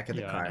in the back of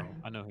the car.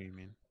 I know who you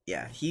mean.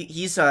 Yeah, he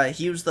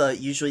was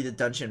usually the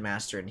dungeon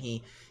master, and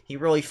he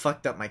really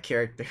fucked up my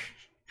character,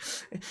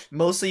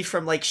 mostly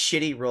from like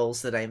shitty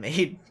rolls that I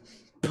made,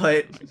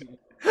 but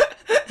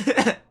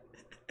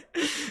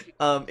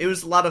it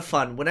was a lot of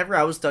fun. Whenever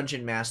I was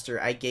dungeon master,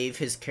 I gave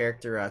his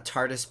character a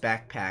TARDIS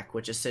backpack,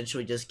 which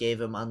essentially just gave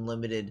him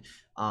unlimited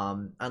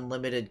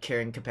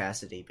carrying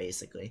capacity,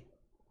 basically.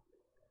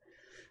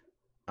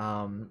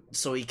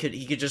 So he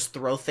could just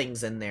throw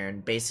things in there,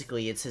 and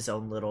basically it's his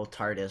own little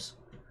TARDIS.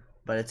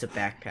 But it's a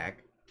backpack.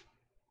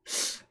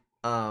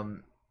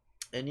 And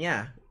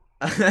yeah.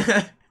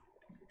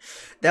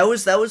 that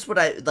was what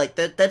I like.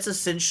 That's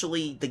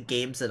essentially the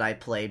games that I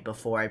played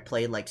before I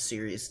played like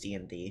serious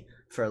D&D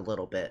for a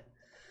little bit.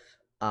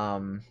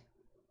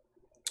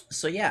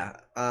 So yeah,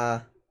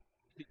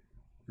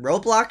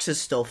 Roblox is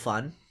still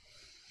fun.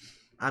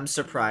 I'm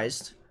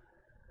surprised.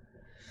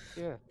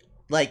 Yeah.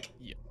 Like,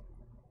 yeah.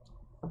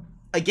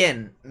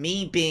 Again,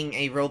 me being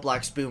a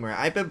Roblox boomer,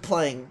 I've been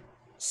playing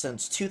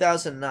since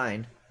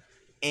 2009,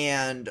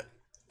 and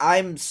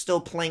I'm still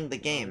playing the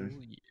game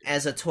Oh, yeah.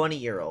 as a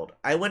 20-year-old.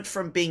 I went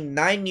from being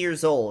 9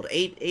 years old,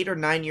 8 or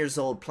 9 years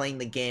old playing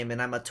the game,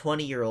 and I'm a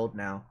 20-year-old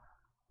now,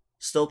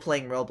 still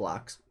playing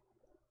Roblox.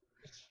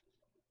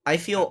 I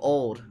feel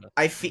old.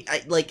 I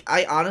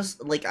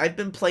honestly, like, I've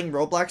been playing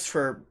Roblox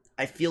for,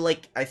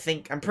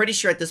 I'm pretty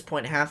sure at this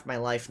point half my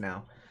life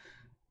now.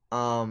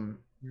 Um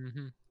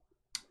Mm-hmm.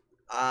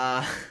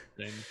 uh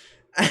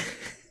Same.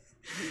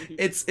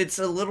 it's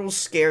a little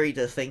scary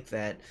to think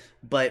that,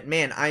 but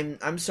man,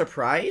 I'm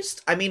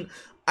surprised. I mean,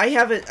 I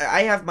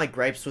have my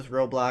gripes with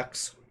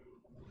Roblox,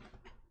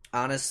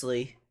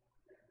 honestly,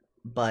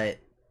 but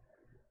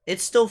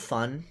it's still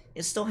fun.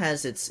 It still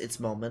has its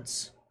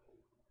moments.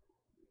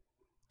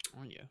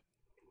 Oh yeah,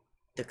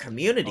 The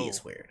community is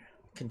Oh. weird.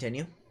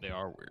 Continue. they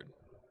are weird.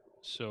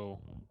 So,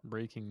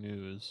 breaking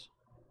news.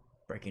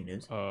 Breaking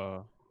news.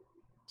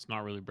 It's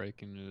not really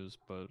breaking news,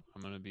 but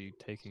I'm gonna be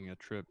taking a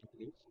trip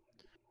on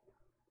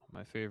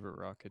my favorite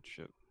rocket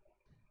ship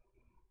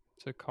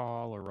to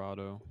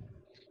Colorado.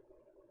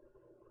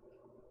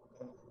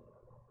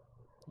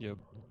 Yep,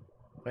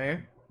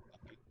 Where?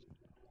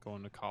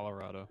 going to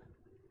Colorado.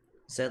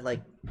 Is that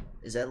like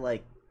is that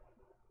like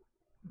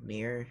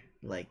near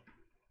like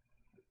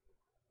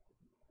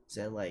is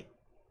that like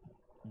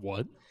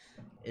What?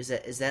 is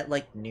that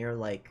like near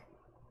like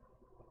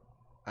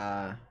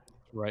uh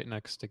Right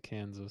next to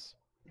Kansas.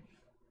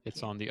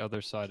 It's on the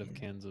other side of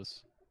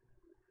Kansas.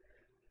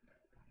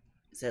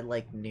 is that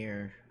like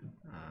near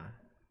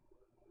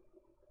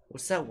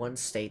what's that one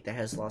state that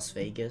has Las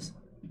Vegas?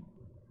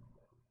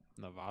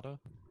 Nevada?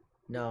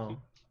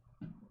 No.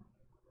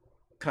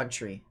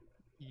 Country.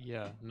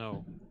 Yeah,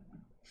 no.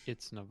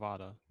 It's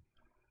Nevada.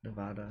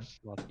 Nevada.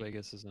 Las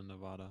Vegas is in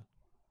Nevada.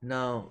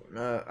 No,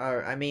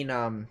 I mean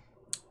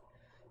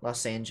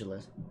Los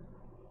Angeles.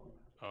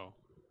 Oh,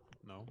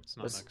 no, it's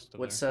not What's- next to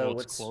what's, there. Well,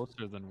 what's- it's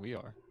closer than we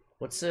are.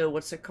 What's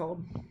it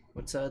called?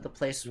 What's the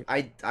place?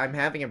 I'm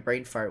having a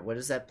brain fart. What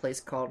is that place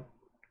called?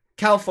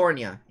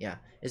 California. Yeah.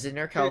 Is it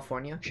near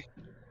California?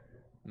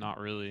 Not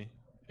really.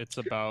 It's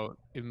about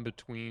in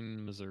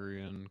between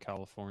Missouri and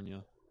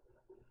California.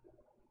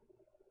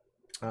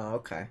 Oh,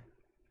 okay.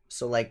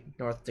 So like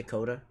North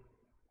Dakota?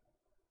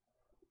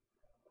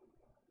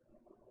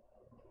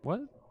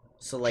 What?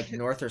 So like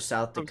North or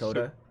South I'm so-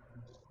 Dakota?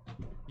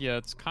 Yeah,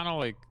 it's kind of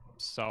like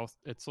south.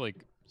 It's like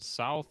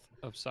south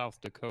of South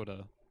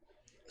Dakota.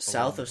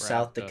 South below of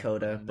South Nebraska,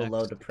 Dakota, below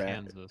next to Nebraska.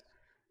 Kansas.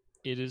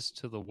 It is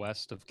to the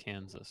west of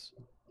Kansas.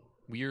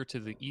 We are to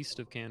the east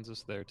of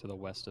Kansas. They're to the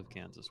west of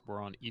Kansas.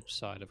 We're on each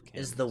side of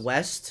Kansas. Is the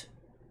west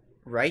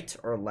right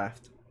or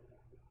left?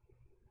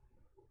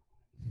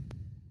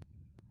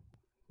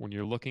 When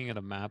you're looking at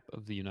a map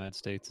of the United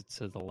States, it's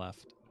to the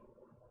left.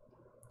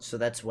 So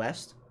that's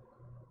west?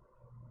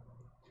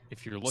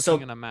 If you're looking So-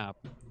 at a map,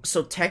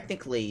 So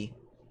technically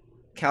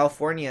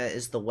California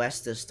is the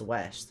westest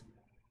west.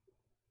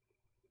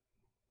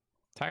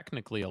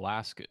 technically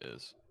Alaska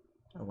is.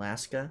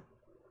 Alaska?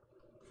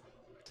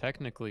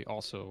 Technically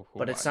also Hawaii.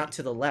 But it's not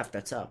to the left,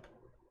 that's up.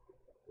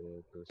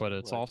 But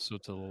it's also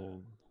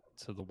to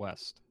the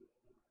west.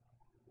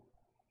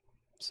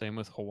 Same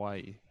with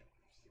Hawaii.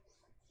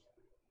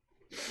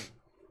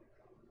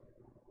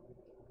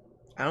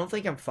 I don't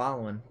think I'm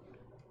following.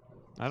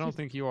 I don't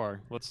think you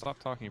are. Let's stop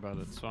talking about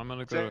it. So I'm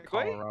gonna go to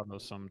Exactly. Colorado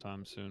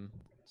sometime soon.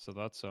 So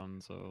that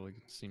sounds like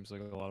it seems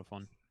like a lot of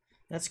fun.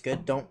 That's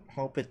good. Don't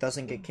hope it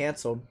doesn't get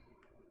canceled.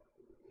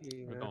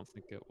 I don't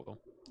think it will.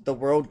 The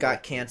world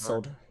got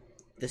canceled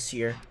this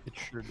year. It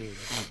sure did.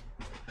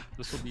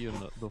 This will be in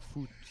the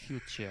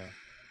future.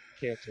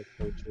 Cancel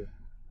culture.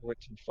 Went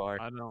too far.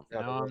 I don't. Yeah,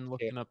 the Now world I'm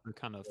looking can't- up the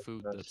kind of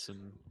food that's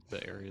in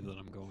the area that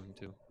I'm going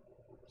to.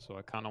 So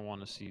I kind of want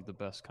to see the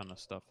best kind of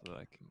stuff that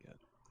I can get.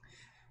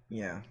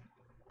 Yeah.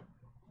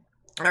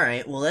 All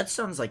right. Well, that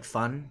sounds like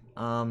fun.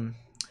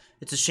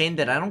 It's a shame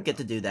that I don't get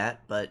to do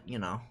that, but you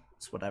know,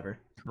 it's whatever.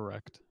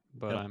 Correct.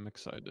 But Yep. I'm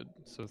excited.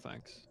 So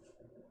thanks.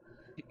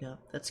 Yeah,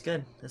 that's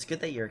good. That's good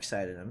that you're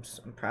excited.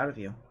 I'm proud of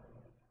you.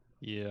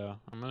 Yeah,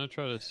 I'm gonna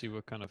try to see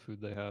what kind of food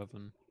they have,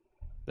 and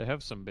they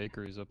have some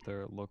bakeries up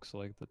there. It looks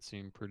like that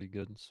seem pretty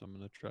good, so I'm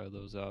gonna try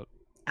those out.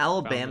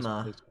 Found this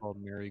Alabama. place called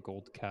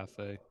Marigold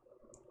Cafe.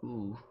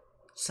 Ooh,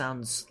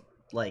 sounds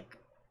like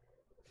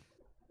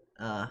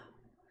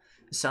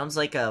sounds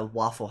like a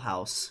Waffle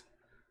House.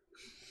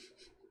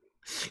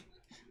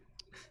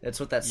 That's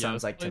what that sounds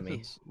this like to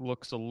place me.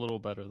 looks a little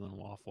better than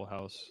Waffle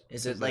House.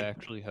 Is it 'cause like- they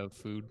actually have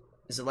food?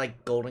 Is it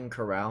like Golden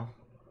Corral,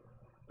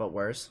 but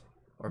worse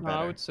or No, better?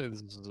 I would say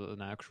this is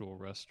an actual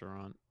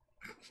restaurant,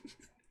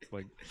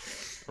 like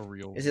a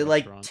real. Is it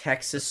like restaurant.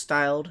 Texas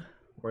styled,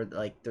 where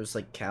like there's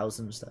like cows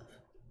and stuff?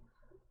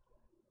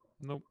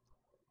 Nope.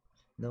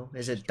 No,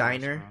 is just it a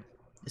diner? restaurant.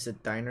 Is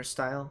it diner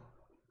style?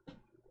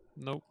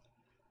 Nope.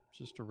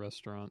 Just a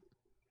restaurant.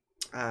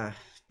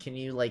 Can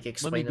you like Let me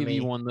explain to give me?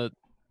 you one that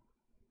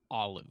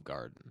Olive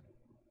Garden.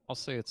 I'll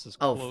say it's as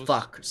Oh close.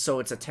 fuck! So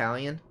it's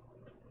Italian?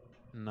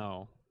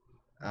 No.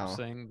 I'm Oh,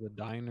 saying the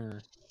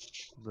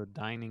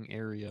dining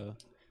area.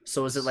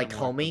 so is it like similar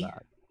to homey?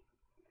 that.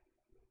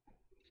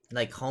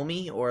 Like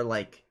homey or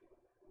like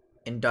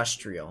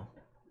industrial?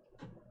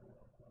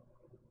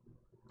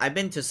 I've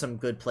been to some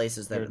good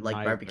places that They're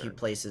like barbecue neither.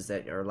 places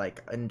that are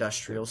like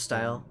industrial They're-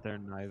 style. They're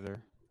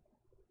neither.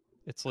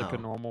 It's like Oh. a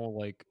normal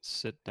like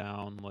sit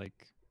down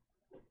like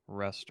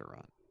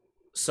restaurant.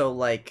 So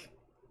like,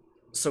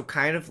 so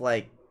kind of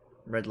like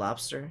Red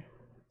Lobster,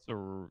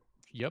 So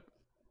yep,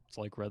 it's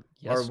like red. or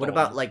Yes, what about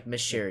Dalton, like it's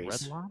Miss like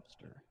Sherry's? Red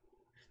Lobster.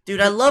 Dude,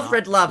 I love Not-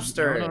 Red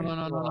Lobster.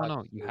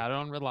 No. You had it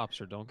on Red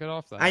Lobster. Don't get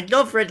off that. I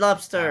love Red Had it.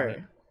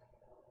 Lobster.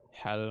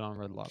 Had it on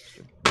Red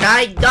Lobster.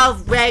 I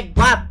love Red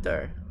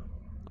Lobster.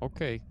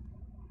 Okay.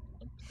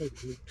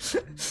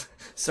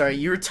 Sorry,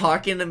 you were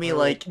talking to me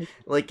like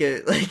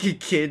a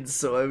kid,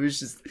 so I was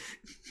just.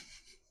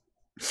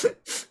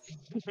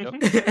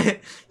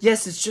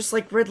 Yes, it's just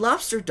like Red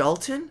Lobster,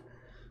 Dalton.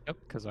 Yep,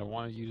 because I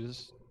wanted you to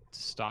just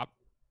stop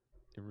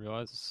and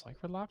realize it's like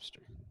Red Lobster.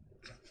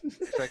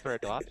 It's like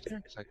Red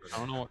Lobster. It's like I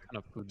don't know what kind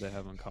of food they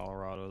have in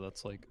Colorado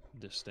that's like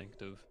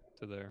distinctive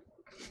to there.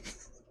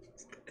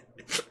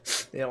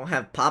 They don't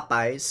have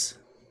Popeyes.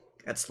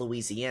 That's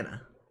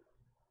Louisiana.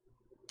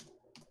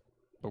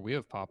 But we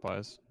have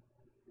Popeyes.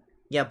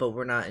 Yeah, but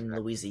we're not in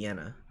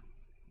Louisiana.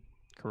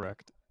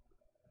 Correct.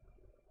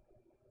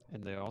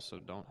 And they also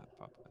don't have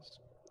Popeyes.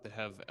 They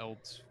have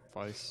Eld's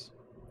Vice.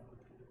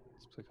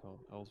 What's it called?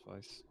 Eld's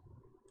Vice.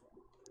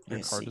 Your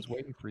I card see. is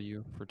waiting for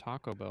you for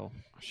Taco Bell.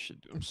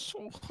 I'm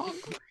so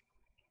hungry.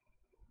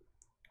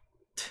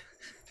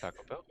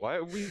 Taco Bell. Why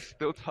are we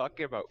still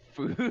talking about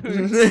food?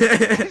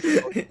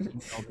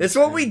 That's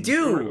what we We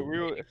do. were The we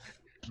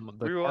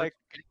were card's like,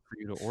 waiting for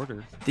you to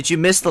order. Did you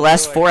miss the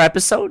last 4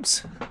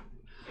 episodes?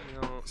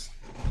 you know,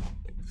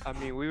 I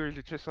mean, we were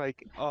just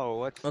like, oh,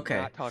 let's Okay,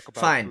 not talk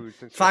about fine, food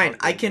since we're fine,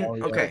 I hungry. can- Now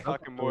we're okay.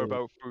 talking more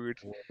about food.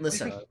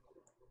 Listen.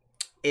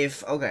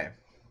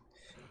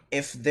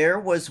 If there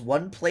was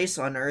one place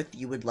on Earth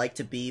you would like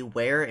to be,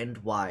 where and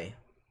why?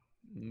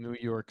 New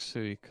York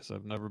City, because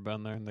I've never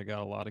been there and they got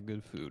a lot of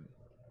good food.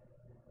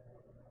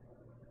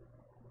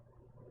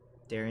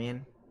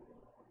 Darian?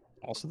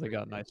 Also, they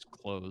got nice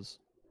clothes.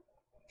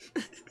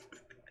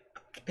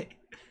 Okay.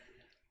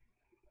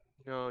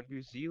 You know,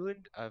 New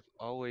Zealand, I've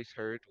always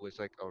heard was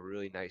like a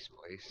really nice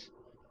place.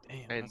 Damn,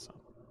 And- that's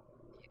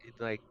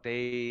Like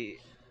they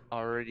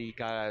already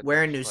got.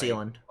 Where in New like,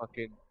 Zealand?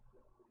 Fucking.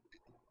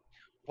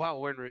 Wow,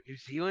 we're in New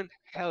Zealand?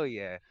 Hell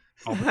yeah.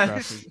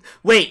 Albatross.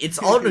 Wait, it's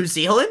all New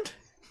Zealand?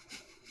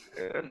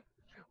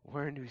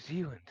 We're in New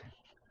Zealand.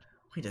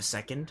 Wait a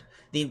second.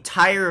 The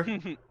entire...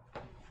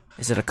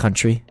 Is it a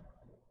country?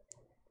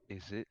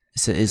 Is it?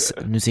 Is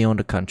New Zealand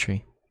a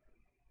country?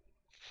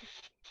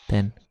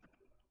 Ben?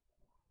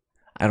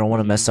 I don't want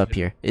to mess up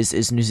here.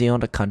 Is New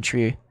Zealand a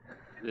country?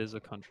 It is a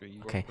country.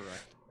 You Okay. are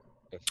correct.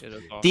 It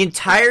is The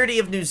entirety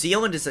of New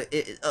Zealand is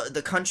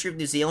the country of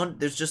New Zealand.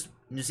 There's just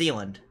New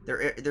Zealand.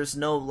 There's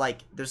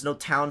no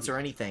towns or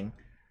anything.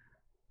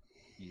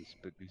 Yes,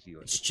 but New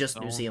Zealand. It's just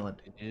New own-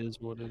 Zealand. It is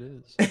what it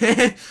is.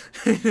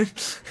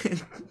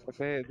 But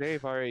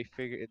they've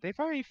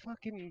already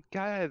fucking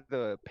got out of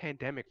the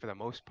pandemic for the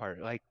most part.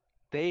 Like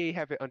they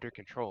have it under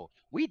control.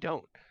 We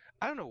don't.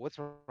 I don't know what's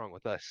wrong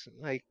with us.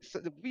 Like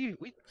we've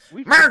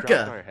been America!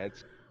 dropped on our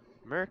heads.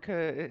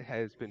 America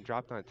has been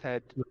dropped on its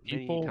head The many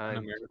people in times.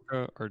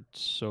 America are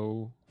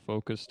so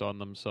focused on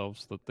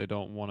themselves that they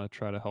don't want to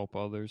try to help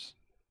others.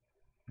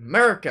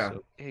 America.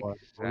 So,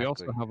 Exactly. we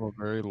also have a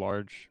very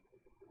large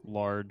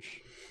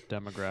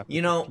demographic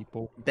You know, of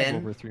people. We Ben-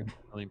 have over 300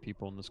 million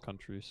people in this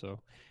country, so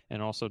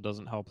and also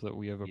doesn't help that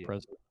we have a Yeah.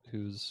 president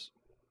whose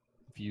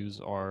views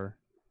are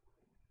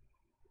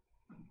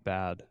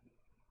bad.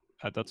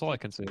 That's all I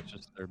can say. It's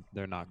just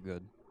they're not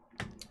good.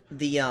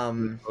 The He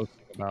was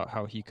posting about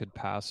how he could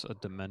pass a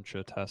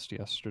dementia test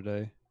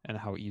yesterday and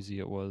how easy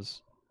it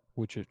was,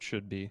 which it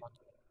should be.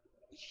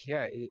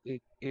 Yeah,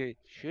 it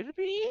should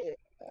be.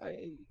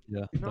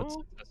 Yeah,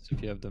 No. that's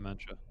if you have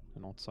dementia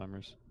and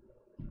Alzheimer's.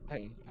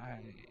 I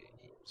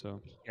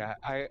So yeah,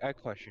 I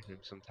question him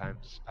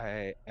sometimes.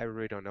 I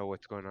really don't know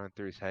what's going on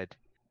through his head.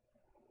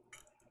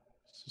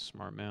 he's a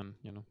smart man,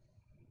 you know.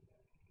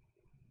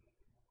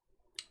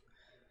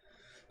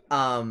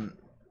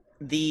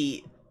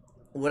 the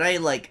what I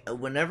like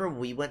whenever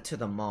we went to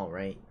the mall,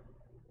 right?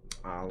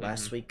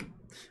 Last week,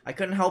 I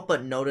couldn't help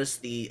but notice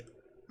the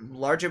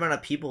large amount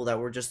of people that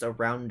were just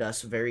around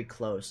us very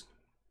close.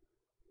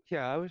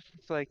 Yeah, I was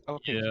just like,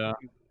 okay. Yeah.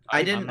 I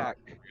I'm didn't- not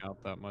going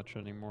out that much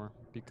anymore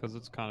because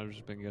it's kind of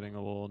just been getting a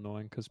little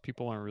annoying because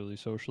people aren't really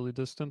socially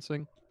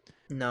distancing.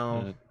 No.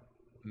 And it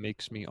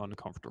makes me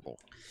uncomfortable.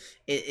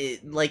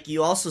 It like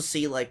you also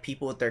see like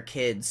people with their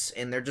kids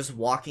and they're just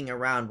walking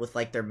around with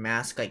like their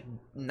mask like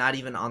not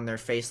even on their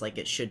face like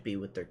it should be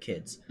with their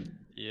kids.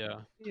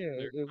 Yeah. Yeah,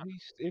 at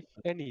least if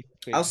anything.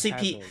 LCP, have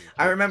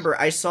I kids. remember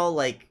I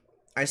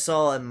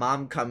saw a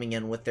mom coming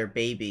in with their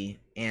baby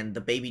and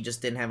the baby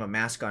just didn't have a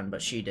mask on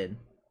but she did.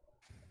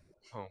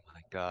 Oh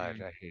my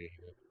god, I hate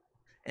it.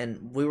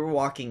 And we were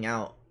walking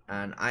out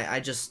and I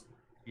just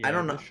I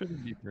don't they know.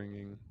 shouldn't be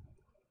bringing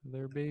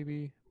their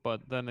baby,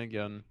 but then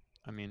again,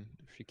 I mean,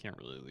 she can't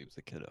really leave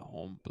the kid at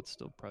home, but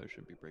still probably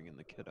should be bringing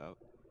the kid out.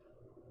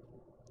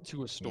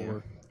 to a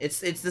store. It's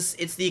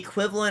the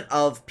equivalent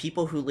of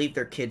people who leave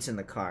their kids in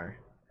the car,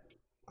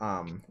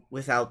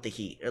 without the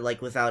heat or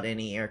like without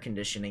any air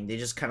conditioning. They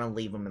just kind of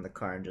leave them in the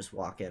car and just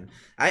walk in.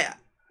 I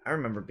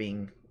remember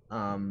being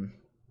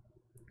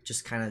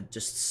just kind of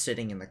just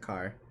sitting in the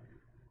car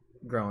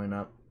growing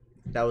up.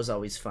 That was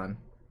always fun.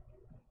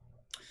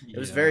 It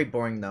was very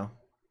boring though.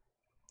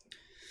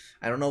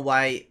 I don't know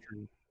why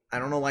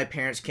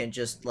parents can't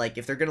just like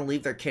if they're gonna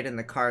leave their kid in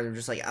the car, they're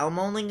just like, I'm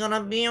only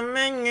gonna be a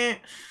minute.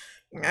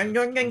 Leave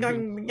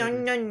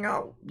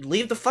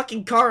the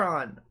fucking car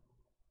on.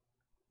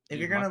 If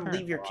you're gonna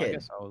leave your I kid.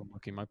 guess I was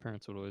lucky. My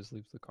parents would always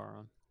leave the car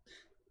on.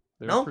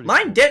 They were No, pretty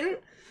mine cool. didn't.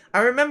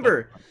 I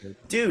remember,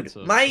 dude, That's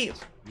really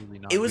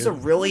not it was a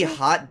good. really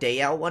hot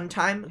day out one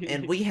time,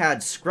 and we had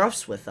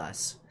scruffs with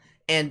us.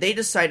 And they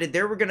decided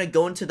they were gonna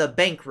go into the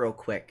bank real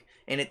quick.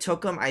 And it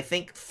took them, I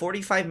think,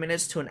 45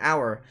 minutes to an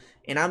hour.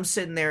 And I'm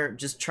sitting there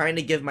just trying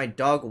to give my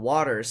dog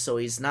water so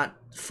he's not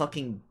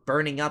fucking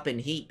burning up in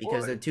heat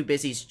because they're too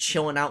busy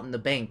chilling out in the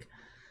bank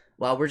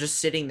while we're just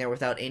sitting there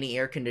without any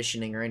air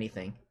conditioning or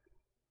anything.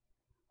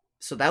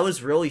 So that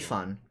was really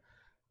fun.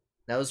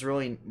 That was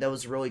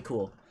really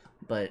cool.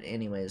 But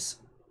anyways,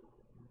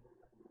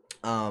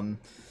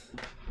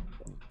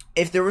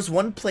 if there was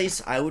one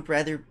place I would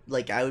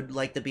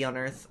like to be on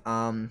Earth,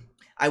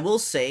 I will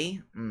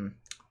say,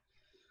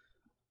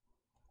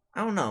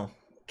 I don't know.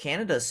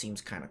 Canada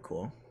seems kind of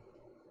cool.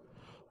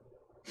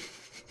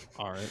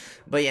 All right.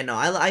 But yeah, no,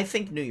 I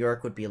think New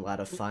York would be a lot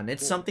of fun.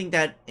 It's something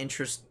that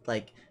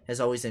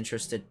has always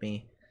interested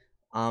me.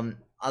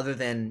 Other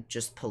than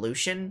just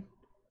pollution,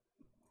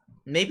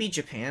 maybe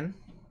Japan.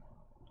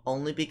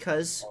 Only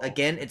because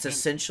again, it's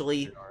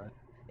essentially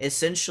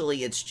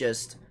it's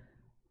just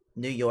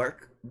New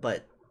York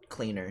but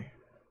cleaner.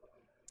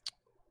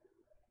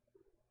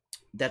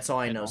 That's all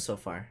I know so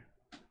far.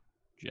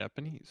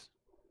 Japanese.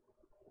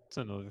 That's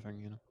another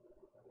thing, you know.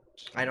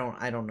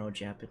 I don't know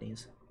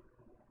Japanese.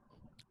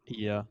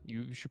 Yeah,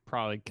 you should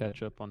probably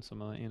catch up on some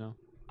of that, you know.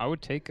 I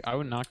would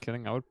not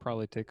kidding, I would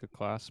probably take a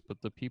class,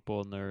 but the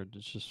people in there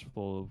is just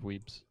full of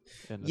weebs.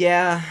 And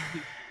Yeah.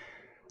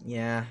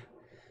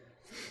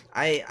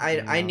 I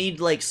Yeah.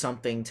 need like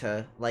something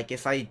to like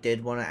if I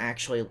did want to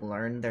actually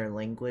learn their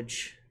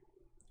language,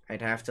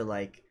 I'd have to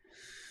like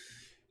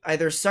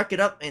either suck it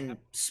up and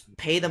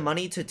pay the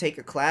money to take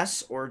a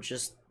class or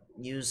just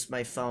use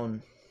my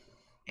phone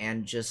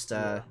and just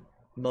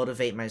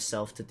motivate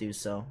myself to do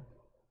so.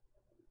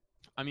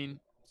 I mean,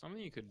 something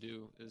you could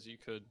do is you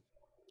could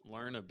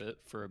learn a bit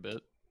for a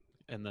bit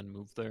and then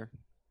move there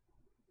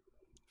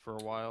for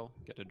a while,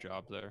 get a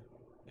job there.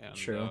 And,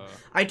 True.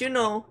 I do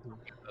know.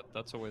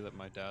 That's a way that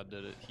my dad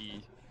did it.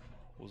 He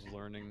was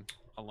learning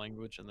a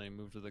language and then he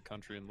moved to the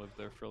country and lived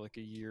there for like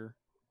a year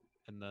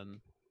and then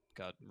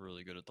got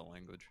really good at the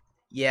language.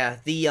 Yeah,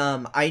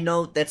 I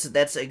know that's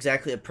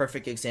exactly a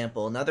perfect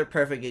example. Another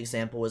perfect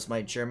example was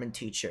my German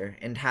teacher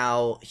and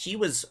how he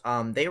was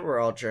they were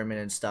all German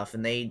and stuff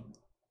and they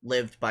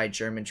lived by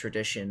German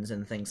traditions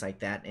and things like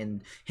that.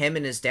 And him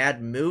and his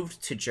dad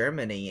moved to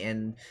Germany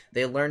and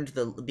they learned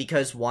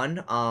because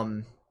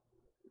one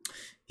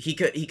he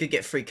could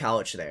get free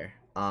college there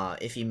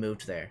if he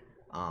moved there.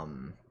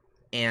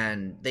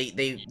 And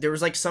they there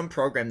was like some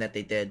program that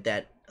they did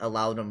that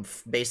allowed him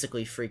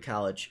basically free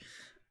college.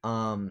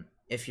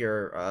 If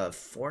you're a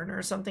foreigner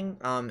or something.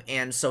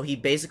 And so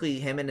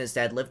him and his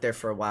dad lived there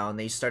for a while and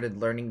they started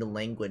learning the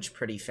language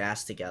pretty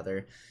fast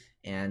together.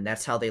 And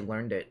that's how they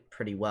learned it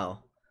pretty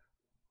well.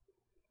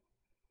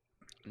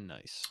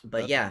 Nice.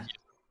 But yeah.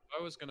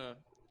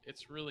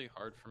 It's really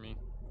hard for me.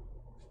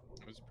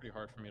 It was pretty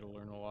hard for me to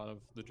learn a lot of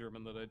the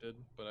German that I did,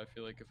 but I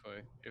feel like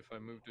if I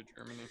moved to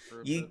Germany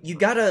for a bit, You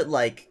gotta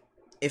like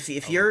if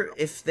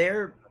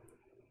they're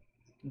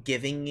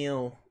giving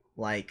you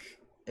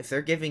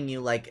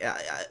like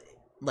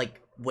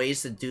like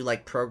ways to do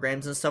like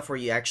programs and stuff where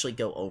you actually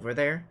go over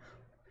there,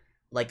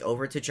 like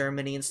over to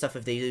Germany and stuff,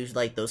 if they do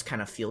like those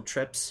kind of field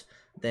trips,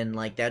 then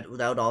like that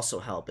would also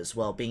help as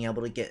well, being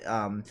able to get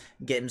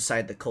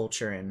inside the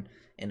culture and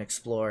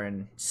explore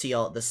and see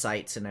all the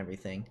sights and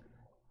everything.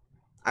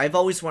 I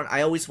always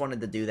wanted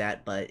to do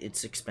that, but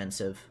it's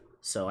expensive,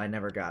 so I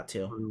never got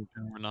to.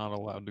 We're not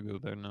allowed to go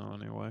there now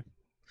anyway.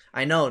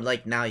 I know,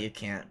 like now you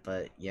can't,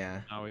 but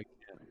yeah. Now we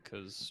can't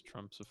because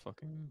Trump's a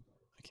fucking...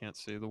 I can't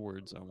say the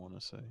words I want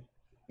to say.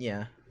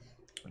 Yeah.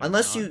 But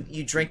Unless not-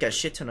 you drink a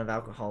shit ton of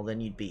alcohol, then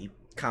you'd be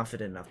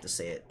confident enough to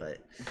say it, but...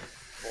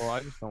 Well,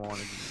 I just don't want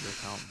to get your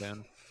account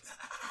banned.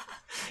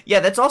 Yeah,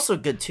 that's also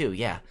good too,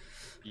 yeah.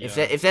 Yeah.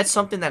 If that's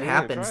something that Yeah,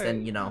 happens, try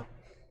then, it. you know...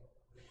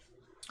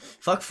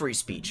 Fuck free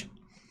speech,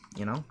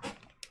 you know?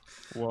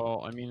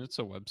 Well, I mean, it's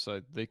a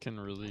website. They can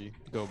really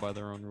go by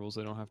their own rules.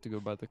 They don't have to go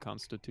by the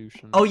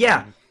Constitution. Oh,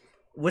 yeah. And-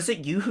 Was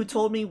it you who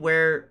told me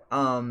where,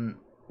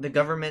 the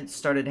government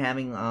started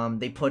having,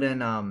 they put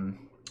in,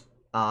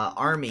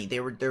 army. They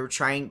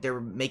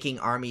were making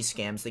army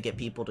scams to get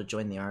people to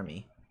join the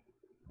army.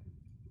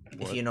 If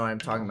What? you know what I'm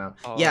talking about.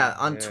 Oh, Yeah,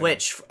 on yeah.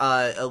 Twitch,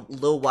 a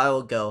little while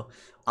ago,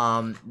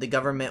 the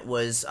government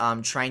was,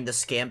 trying to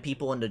scam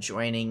people into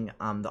joining,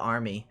 the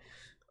army.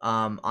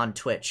 on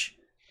Twitch.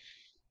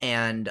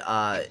 And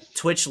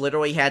Twitch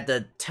literally had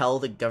to tell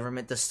the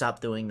government to stop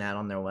doing that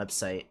on their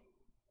website.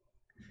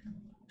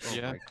 Oh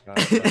Yeah. my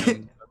god. I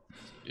mean,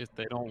 if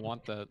they don't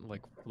want that,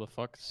 like, the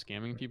fuck,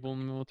 scamming people in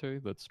the military,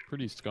 that's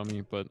pretty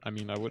scummy. But I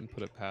mean, I wouldn't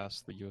put it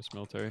past the U.S.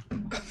 military.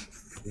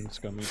 Being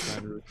scummy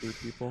trying to recruit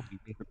people,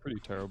 they're pretty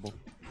terrible.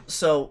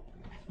 So,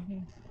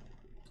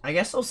 I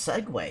guess I'll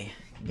segue.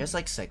 You guys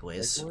like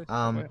segues? Segue?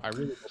 I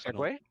really hope I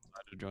don't Segue?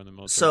 try to join the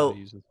military. So- They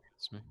use this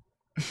against me.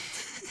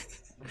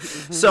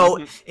 So,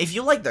 if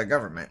you like the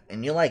government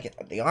and you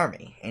like the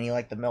army and you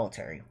like the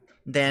military,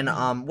 then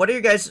what are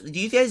you guys? Do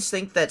you guys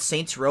think that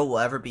Saints Row will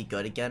ever be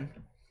good again?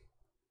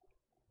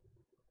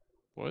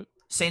 What?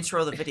 Saints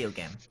Row, the video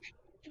game.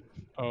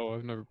 Oh,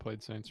 I've never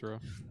played Saints Row.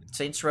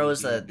 Saints Row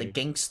is the GTA.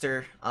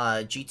 gangster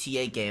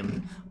GTA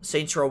game.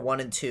 Saints Row 1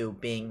 and 2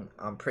 being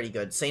pretty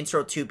good. Saints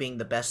Row 2 being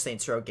the best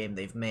Saints Row game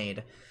they've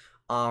made.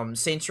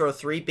 Saints Row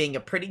 3 being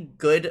a pretty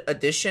good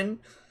addition,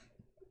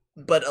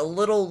 but a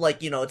little,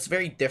 like, it's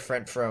very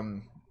different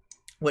from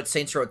what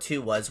Saints Row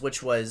 2 was,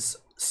 which was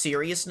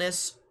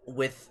seriousness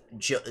with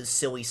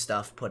silly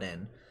stuff put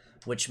in,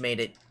 which made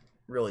it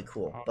really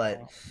cool.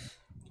 But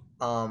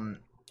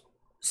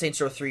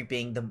Saints Row 3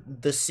 being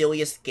the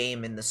silliest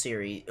game in the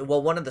series,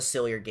 well, one of the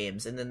sillier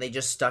games, and then they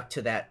just stuck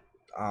to that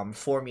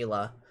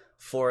formula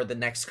for the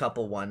next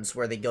couple ones,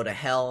 where they go to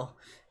hell,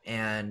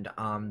 and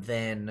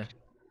then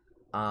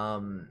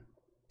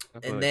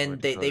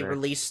they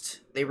released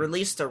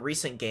a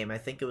recent game. I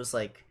think it was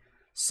like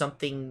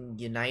something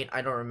Unite.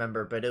 I don't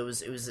remember, but it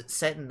was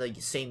set in the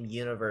same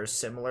universe,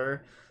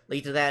 similarly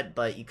to that,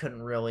 but you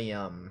couldn't really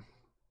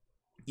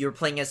you were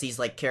playing as these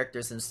like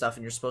characters and stuff,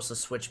 and you're supposed to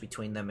switch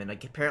between them, and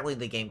like apparently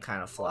the game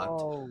kind of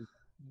flopped. Oh,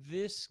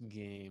 this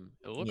game.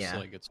 It looks Yeah.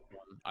 like it's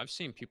fun. I've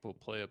seen people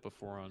play it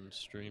before on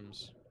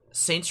streams.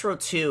 Saints Row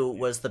 2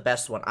 was the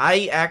best one.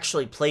 I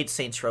actually played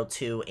Saints Row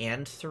 2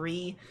 and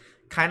 3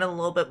 kind of a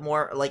little bit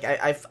more. Like,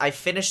 I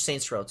finished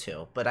Saints Row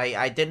 2, but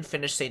I didn't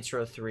finish Saints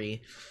Row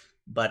 3.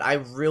 But I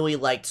really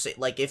liked,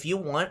 like, if you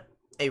want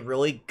a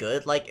really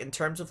good, like, in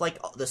terms of, like,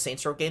 the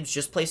Saints Row games,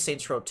 just play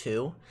Saints Row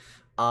 2.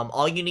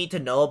 All you need to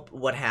know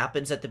what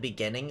happens at the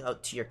beginning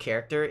to your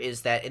character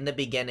is that in the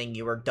beginning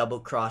you are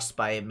double-crossed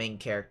by a main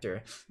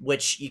character,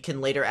 which you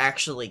can later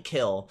actually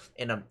kill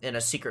in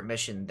a secret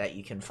mission that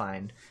you can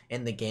find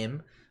in the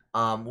game,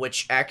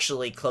 which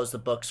actually closed the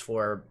books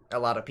for a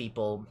lot of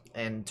people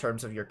in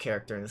terms of your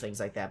character and things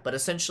like that. But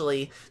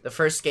essentially, the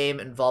first game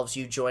involves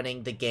you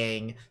joining the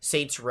gang,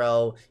 Saints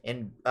Row,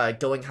 and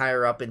going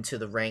higher up into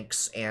the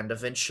ranks, and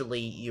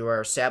eventually you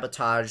are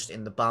sabotaged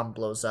and the bomb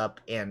blows up,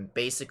 and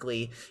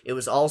basically it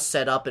was all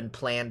set up and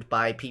planned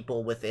by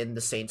people within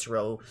the Saints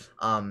Row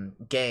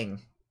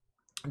gang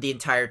the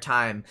entire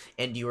time,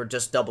 and you were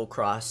just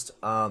double-crossed.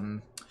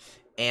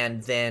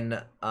 And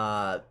then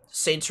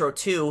Saints Row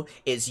 2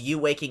 is you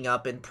waking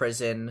up in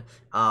prison,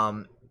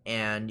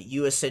 and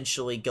you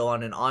essentially go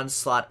on an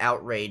onslaught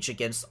outrage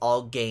against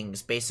all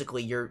gangs.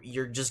 Basically,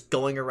 you're just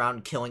going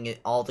around killing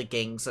all the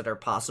gangs that are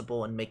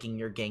possible and making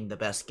your gang the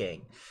best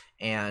gang.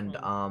 And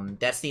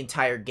that's the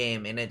entire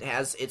game, and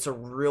it's a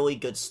really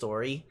good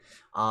story.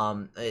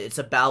 It's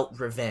about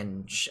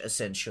revenge,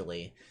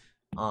 essentially.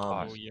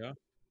 Oh, yeah?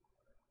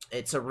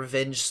 It's a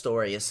revenge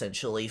story,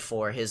 essentially,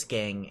 for his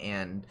gang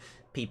and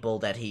people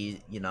that he,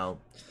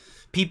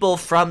 people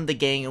from the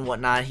gang and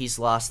whatnot he's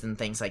lost and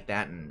things like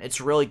that, and it's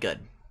really good.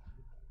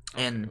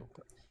 And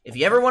if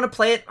you ever want to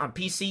play it on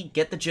PC,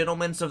 get the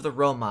Gentlemen's of the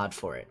Row mod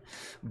for it.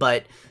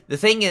 But the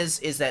thing is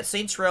that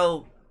Saints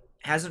Row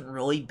hasn't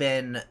really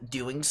been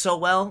doing so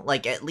well.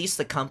 Like, at least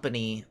the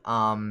company,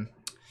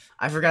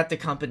 I forgot the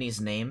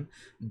company's name,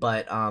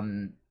 but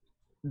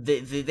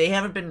they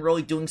haven't been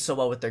really doing so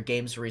well with their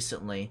games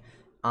recently.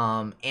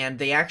 And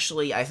they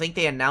actually, I think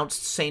they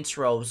announced Saints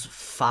Row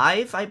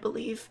 5, I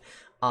believe,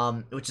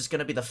 which is going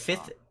to be the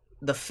fifth,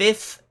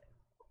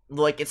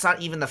 like, it's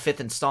not even the fifth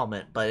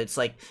installment, but it's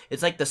like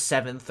the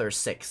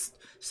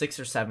sixth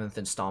or seventh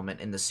installment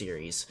in the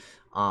series.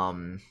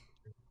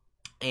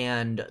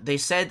 And they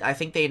said, I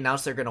think they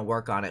announced they're going to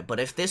work on it, but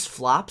if this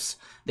flops,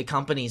 the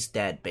company's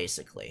dead,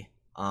 basically.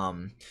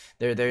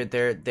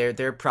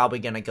 They're probably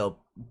going to go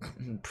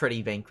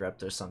pretty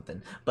bankrupt or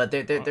something, but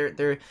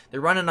they're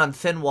running on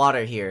thin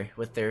water here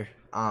with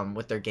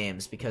their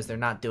games because they're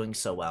not doing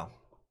so well.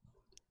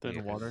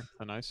 Thin water,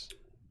 thin ice.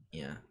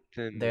 Yeah,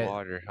 Thin They're-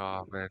 water,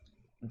 oh man.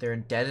 they're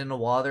dead in the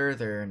water.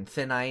 They're in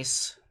thin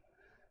ice.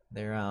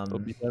 They're They'll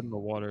be dead in the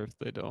water if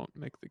they don't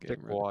make the game Thick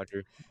ready.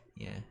 water.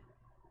 yeah.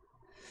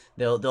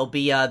 They'll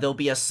be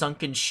a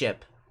sunken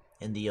ship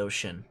in the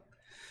ocean.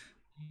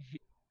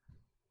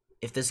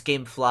 If this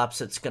game flops,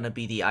 it's gonna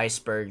be the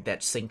iceberg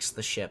that sinks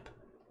the ship.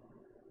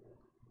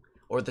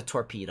 Or the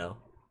torpedo.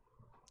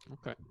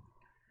 Okay.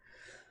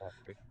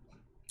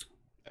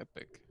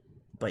 Epic.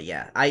 But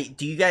yeah,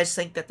 do you guys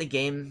think that the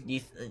game?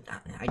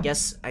 I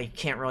guess I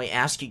can't really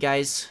ask you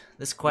guys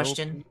this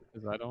question.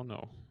 Because I don't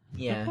know.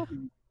 Yeah.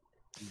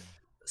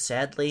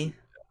 Sadly,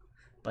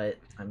 but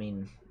I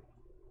mean,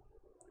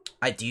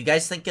 do you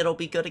guys think it'll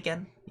be good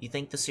again? You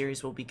think the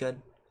series will be good?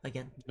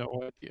 again?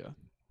 No idea.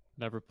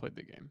 Never played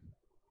the game,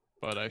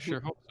 but I sure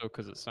hope so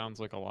because it sounds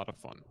like a lot of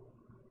fun.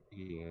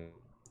 Yeah.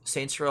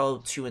 Saints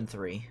Row 2 and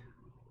 3.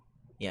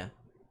 Yeah.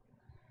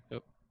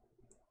 Yep.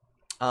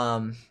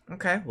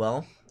 Okay,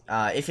 well,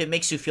 if it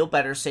makes you feel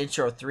better, Saints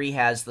Row 3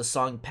 has the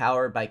song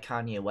Power by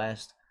Kanye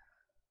West.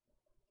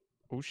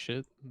 Oh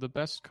shit, the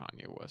best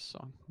Kanye West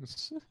song.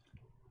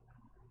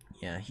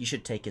 Yeah, he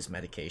should take his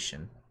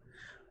medication.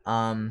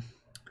 Yeah,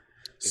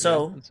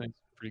 So, he's been saying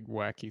some pretty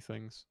wacky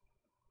things,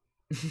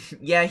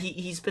 yeah,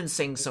 he's been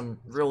saying some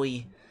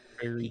really...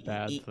 very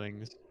bad he-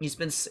 things. He's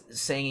been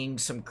saying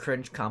some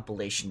cringe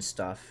compilation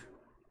stuff.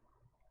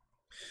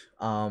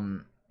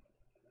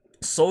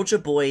 Soldier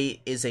Boy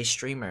is a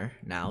streamer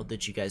now.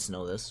 Did you guys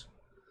know this?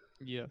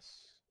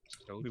 Yes,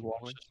 So we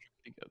watched the stream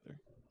together.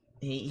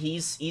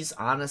 He's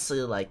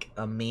honestly like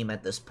a meme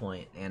at this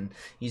point, and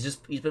he's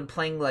been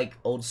playing like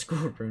old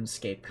school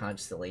RuneScape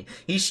constantly.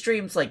 He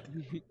streams like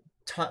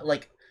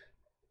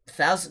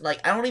thousand,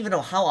 like I don't even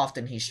know how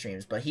often he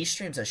streams, but he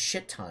streams a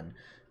shit ton,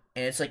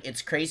 and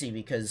it's crazy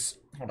because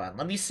hold on,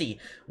 let me see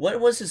what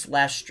was his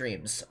last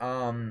streams.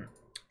 Video.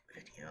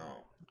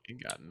 I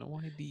got no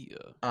idea.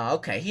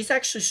 Okay, he's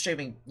actually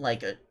streaming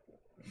like a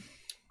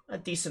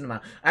decent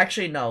amount.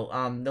 Actually, no.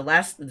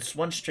 This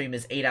one stream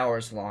is 8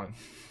 hours long.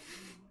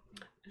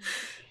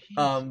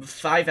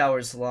 5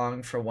 hours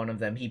long for one of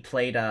them. He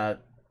played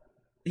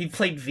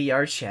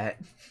VR chat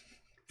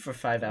for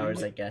 5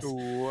 hours, I guess.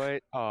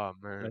 What? Oh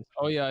man.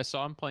 Oh yeah, I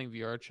saw him playing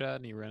VR chat,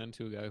 and he ran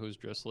into a guy who was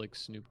dressed like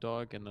Snoop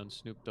Dogg, and then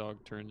Snoop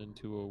Dogg turned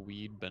into a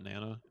weed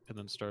banana, and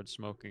then started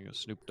smoking a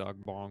Snoop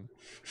Dogg bong.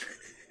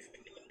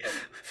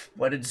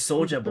 What did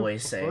Soldier Boy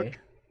say? fuck?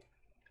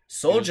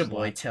 Soldier He was Boy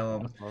laughing tell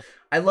him. his ass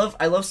off.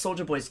 I love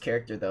Soldier Boy's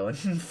character though in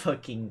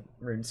fucking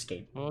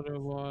RuneScape. What it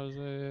was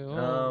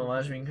Oh,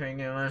 watch me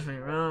crank it, watch me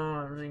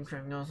roll, watch me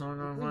crank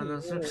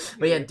it.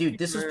 But yeah, dude,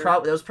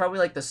 that was probably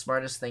like the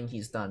smartest thing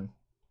he's done.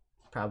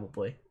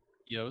 Probably.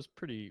 Yeah, it was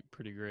pretty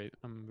great.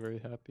 I'm very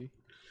happy.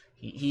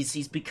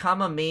 He's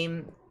become a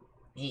meme.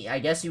 I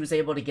guess he was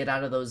able to get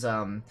out of those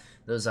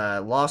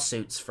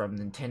lawsuits from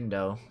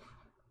Nintendo.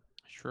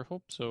 Sure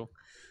hope so.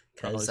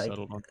 Probably Cause like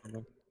settled on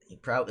something.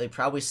 they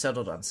probably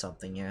settled on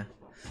something, yeah.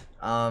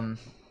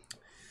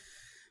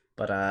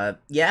 But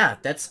yeah,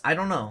 I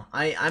don't know.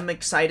 I'm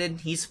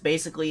excited. He's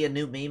basically a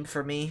new meme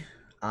for me.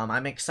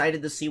 I'm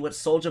excited to see what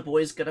Soldier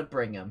Boy's gonna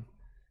bring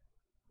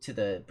to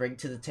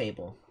the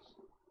table.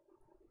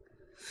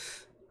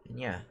 And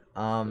yeah.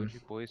 What you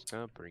boys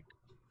gonna bring?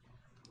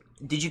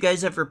 Did you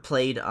guys ever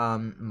played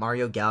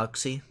Mario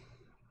Galaxy?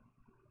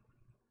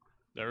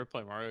 Ever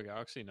play Mario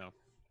Galaxy? No.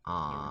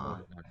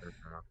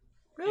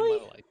 Really?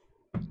 In my life.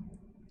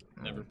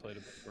 Never played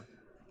it before.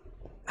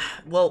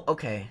 Well,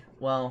 okay.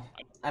 Well,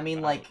 I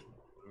mean, like,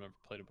 I've never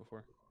played it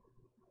before.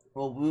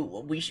 well,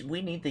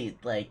 we need the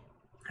like,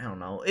 I don't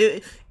know.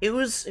 It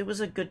was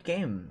a good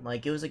game.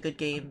 Like, it was a good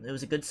game. It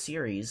was a good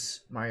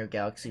series. Mario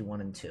Galaxy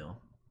 1 and 2.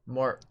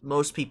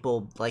 Most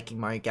people liking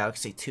Mario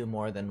Galaxy 2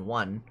 more than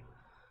 1.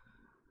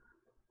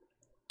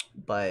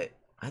 But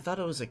I thought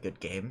it was a good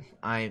game.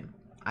 I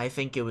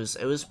think it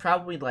was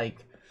probably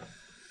like,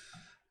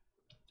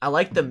 I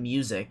like the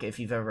music. If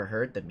you've ever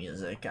heard the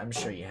music, I'm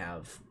sure you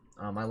have.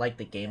 I like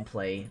the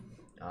gameplay.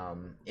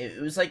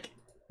 It was like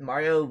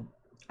Mario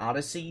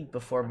Odyssey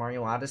before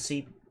Mario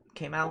Odyssey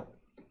came out.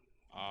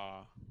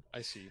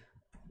 I see.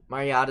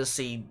 Mario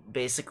Odyssey,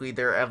 basically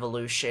their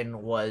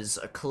evolution was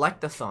a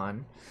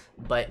collectathon,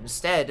 but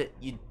instead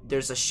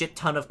there's a shit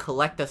ton of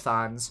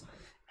collectathons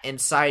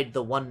inside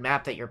the one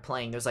map that you're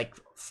playing. There's like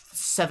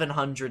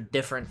 700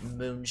 different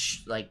moon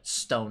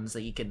stones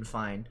that you can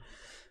find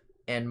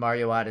in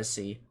Mario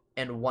Odyssey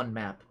in one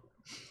map,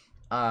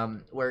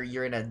 where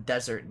you're in a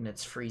desert and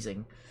it's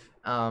freezing,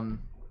 and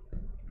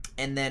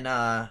then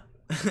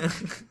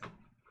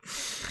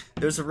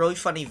there's a really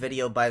funny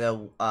video by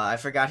I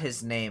forgot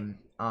his name,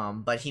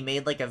 but he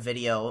made like a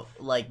video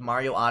like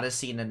Mario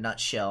Odyssey in a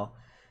nutshell,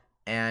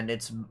 and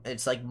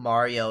it's like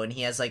Mario, and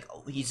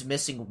he's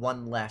missing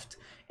one left,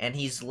 and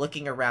he's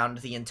looking around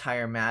the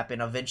entire map,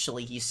 and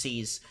eventually he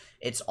sees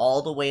it's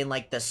all the way in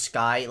like the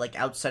sky, like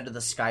outside of the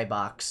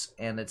skybox,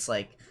 and it's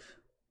like,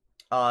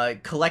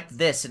 collect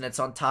this, and it's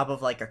on top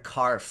of like a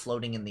car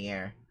floating in the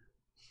air.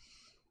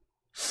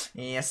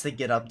 And he has to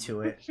get up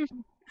to it.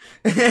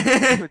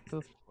 What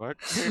the fuck?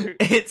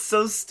 It's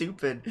so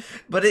stupid,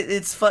 but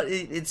it's fun.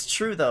 It's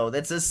true though.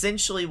 That's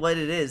essentially what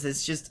it is.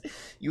 It's just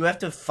you have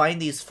to find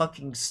these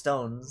fucking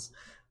stones.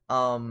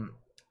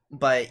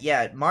 But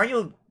yeah,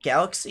 Mario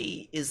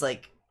Galaxy is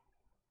like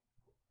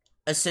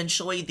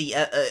essentially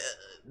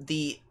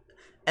the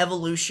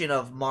evolution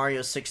of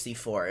Mario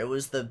 64. It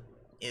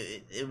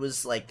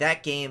was like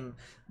that game,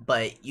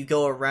 but you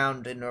go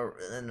around in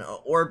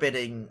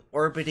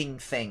orbiting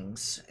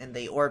things, and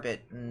they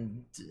orbit,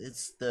 and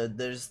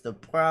there's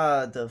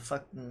the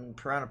fucking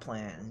piranha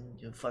plant, and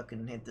you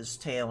fucking hit this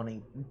tail, and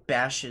he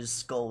bashes his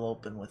skull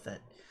open with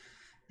it,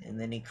 and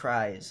then he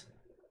cries.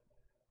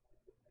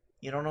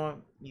 You don't know,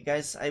 you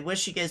guys? I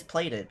wish you guys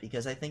played it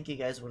because I think you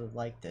guys would have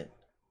liked it.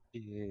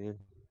 Yeah.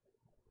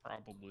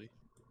 Probably.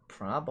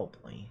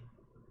 Probably.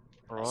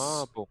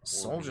 Probably.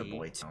 Soldier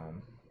Boy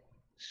tone.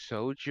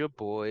 Soldier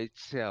Boy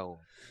tone.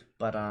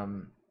 But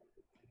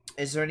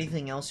is there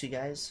anything else you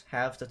guys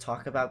have to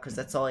talk about? Because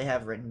that's all I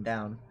have written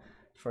down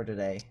for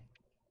today.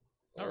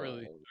 Not really.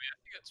 I mean, I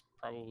think it's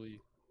probably.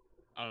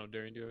 I don't know.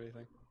 Darian, do you have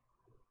anything?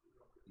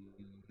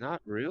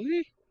 Not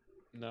really.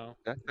 No.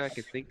 Nothing I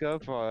can think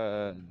of.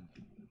 Probably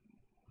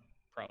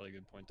a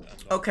good point to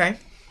end on. Okay.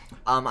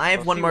 I have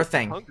I'll one see more what the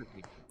thing. Hunger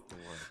Games are.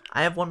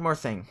 I have one more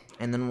thing,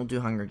 and then we'll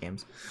do Hunger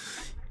Games.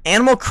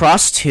 Animal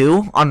Cross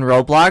 2 on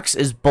Roblox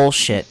is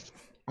bullshit.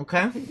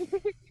 Okay?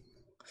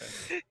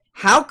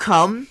 How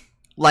come,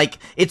 like,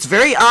 it's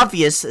very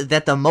obvious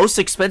that the most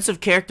expensive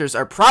characters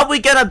are probably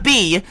gonna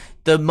be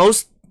the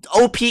most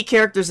OP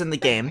characters in the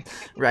game,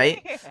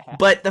 right?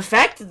 But the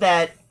fact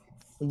that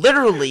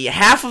literally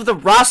half of the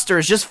roster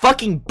is just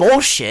fucking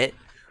bullshit,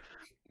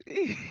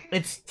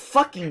 it's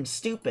fucking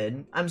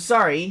stupid. I'm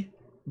sorry,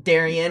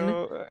 Darian.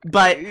 No,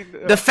 But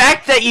the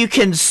fact that you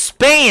can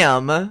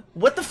spam,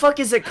 what the fuck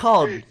is it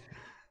called?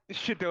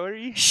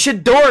 Shidori.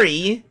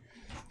 Shidori.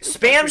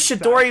 Spam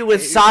Shidori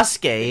with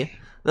Sasuke.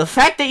 The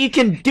fact that you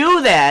can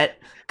do that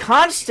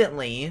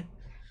constantly,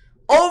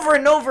 over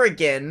and over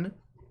again,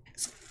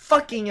 is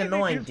fucking And it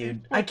annoying, gives you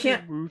dude. I fucking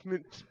can't.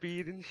 movement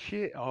speed and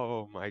shit.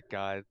 Oh my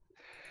god.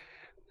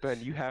 Ben,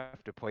 you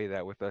have to play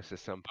that with us at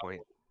some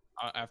point.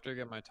 After I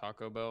get my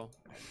Taco Bell.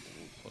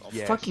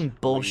 Yes, Fucking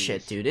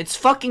bullshit, please. dude. It's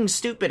fucking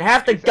stupid.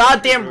 Half the It's actually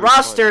goddamn really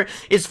roster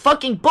is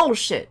fucking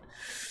bullshit.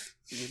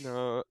 You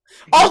know.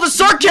 All the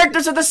sword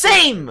characters are the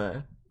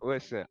same.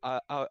 Listen,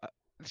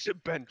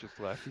 Ben just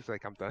left. He's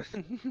like, I'm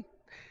done.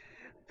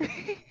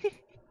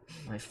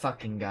 My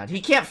fucking god. He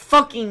can't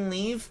fucking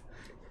leave.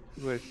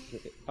 Listen,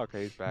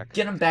 okay, he's back.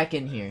 Get him back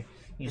in here,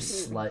 you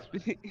slut.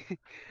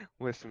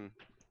 Listen,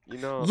 you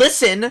know.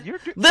 Listen! You're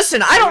ju-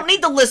 Listen, I don't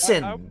need to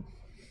listen!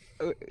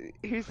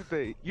 Here's the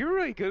thing. You're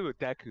really good with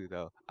Deku,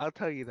 though. I'll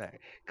tell you that.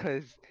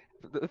 Because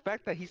the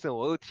fact that he's a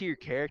low tier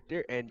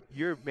character and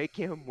you're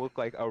making him look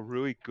like a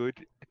really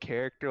good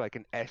character, like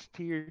an S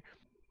tier,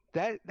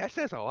 that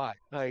says a lot.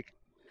 Like,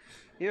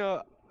 you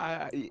know,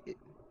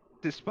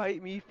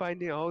 despite me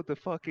finding all the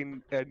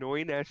fucking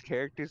annoying ass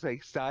characters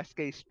like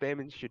Sasuke, Spam,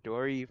 and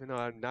Shidori, even though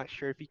I'm not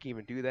sure if he can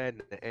even do that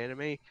in the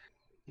anime,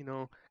 you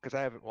know, because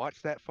I haven't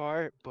watched that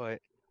far. But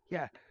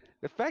yeah,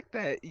 the fact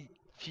that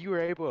you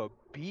were able to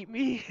beat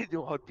me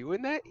while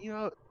doing that, you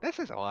know, that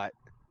says a lot.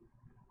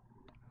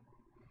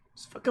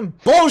 It's fucking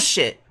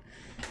bullshit!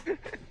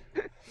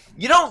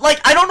 You don't, like,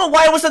 I don't know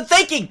why I wasn't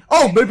thinking,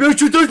 oh, maybe I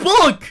should just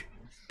block!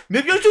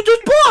 Maybe I should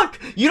just block!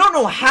 You don't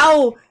know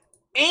how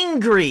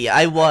angry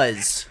I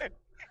was.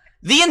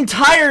 The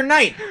entire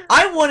night,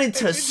 I wanted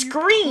to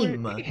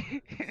scream!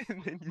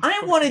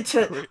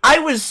 I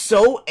was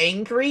so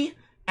angry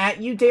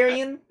at you,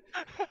 Darian.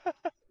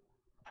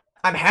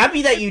 I'm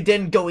happy that you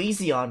didn't go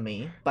easy on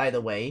me, by the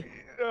way.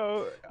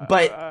 No,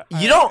 But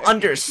you don't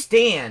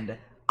understand.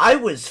 I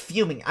was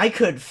fuming. I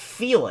could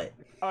feel it.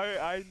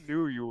 I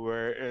knew you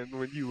were, and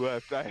when you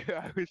left,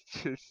 I was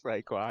just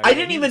like, wow. I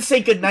didn't even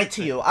say goodnight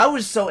to you. I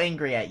was so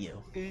angry at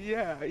you.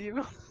 Yeah, you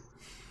know.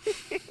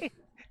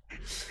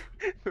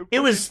 It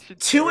was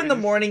 2 in the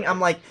morning. I'm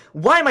like,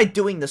 why am I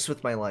doing this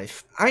with my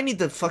life? I need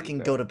to fucking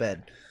go to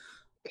bed.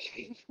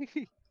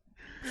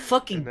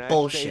 Fucking And then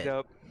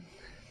bullshit.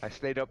 I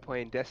stayed up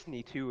playing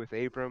Destiny 2 with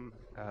Abram.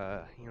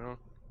 You know,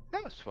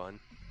 that was fun.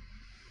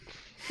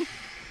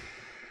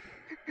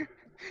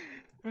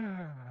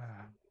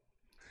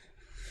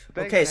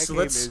 Okay, so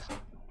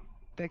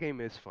that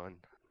game is fun.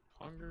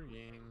 Hunger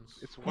Games.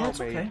 It's Yeah, well it's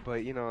made, okay.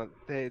 but you know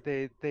they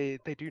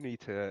do need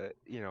to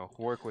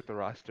work with the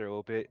roster a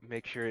little bit.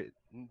 Make sure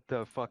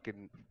the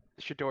fucking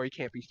Shidori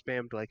can't be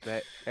spammed like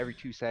that every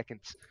 2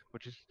 seconds,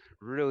 which is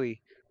really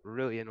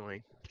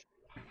annoying.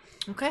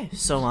 Okay,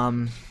 so,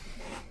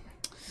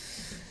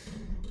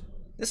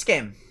 this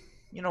game.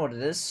 You know what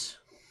it is.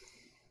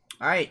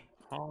 Alright,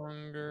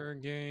 Hunger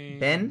Games.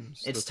 Ben,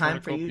 it's The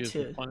time for you cornucopia is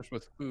to- replenished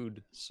with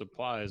food,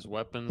 supplies,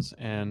 weapons,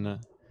 and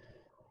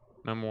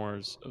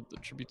memoirs of the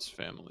tribute's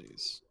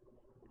families.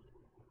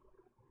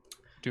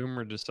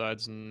 Doomer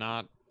decides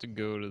not to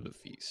go to the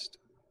feast.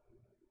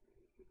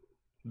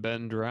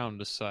 Ben Drown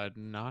decide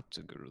not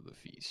to go to the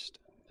feast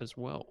as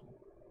well.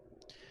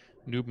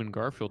 Noob and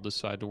Garfield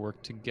decide to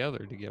work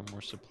together to get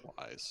more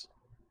supplies.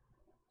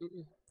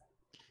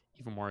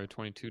 Even Mario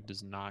 22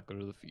 does not go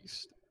to the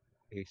feast.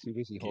 Hey, too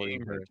busy holding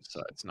Gamer her.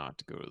 decides not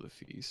to go to the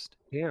feast.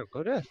 Yeah,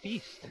 go to a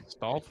feast.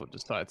 Stallfoot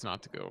decides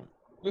not to go.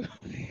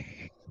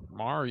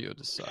 Mario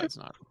decides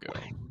not to go.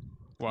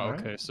 Wow, Alright.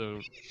 okay, so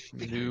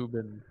Noob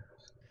and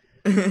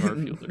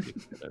Garfield are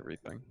getting at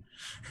everything.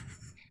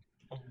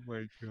 Oh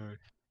my god.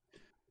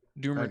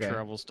 Doomer Okay.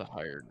 travels to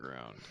higher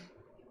ground.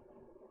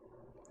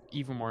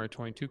 Evil Mario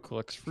 22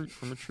 collects fruit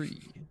from a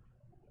tree.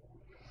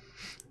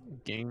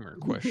 Gamer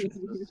questions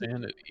his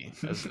sanity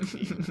as a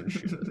gamer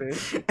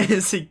should.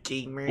 As a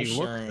gamer He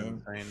looks should.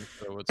 insane,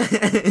 so it's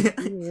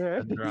Yeah.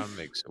 Ben Drown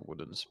makes a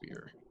wooden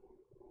spear.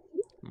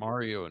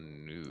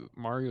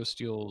 Mario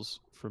steals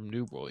from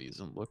New Boy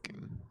isn't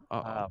looking.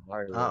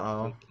 Mario.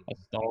 Uh-oh.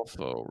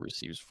 Astolfo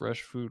receives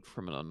fresh food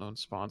from an unknown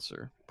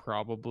sponsor,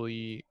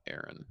 probably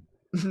Aaron.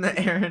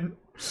 Aaron,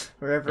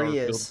 wherever he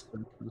Garfield is.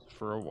 searches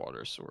for a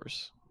water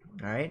source.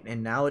 All right,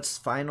 and now it's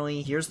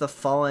finally here's the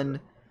fallen.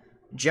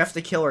 Jeff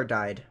the Killer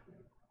died.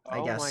 I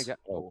Oh guess. my god.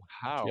 Oh,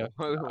 how? Jeff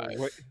died.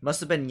 What? Must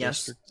have been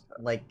District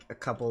like a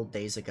couple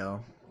days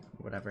ago,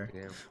 whatever.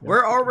 Damn.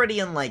 We're already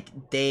in like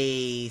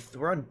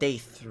we're on day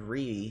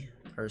 3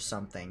 or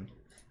something.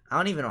 I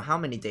don't even know how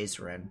many days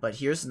we're in, but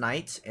here's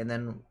night, and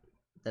then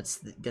that's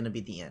gonna be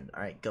the end.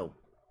 All right, go.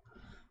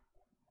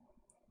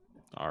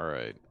 All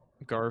right.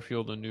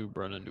 Garfield and Noob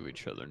run into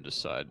each other and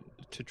decide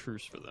to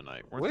truce for the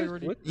night. Weren't What- they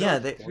already? what- Yeah,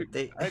 no,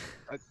 they.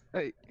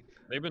 I,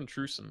 They've been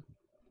trucing.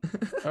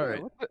 All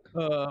right. what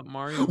the-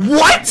 Mario.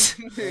 What?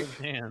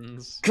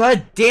 Hands.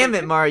 God damn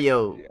it,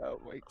 Mario! Yeah,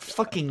 oh my god.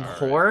 Fucking All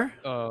right.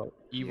 whore.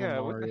 Evil Yeah,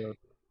 what the- Mario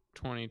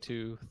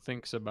 22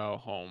 thinks about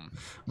home.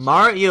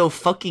 Mario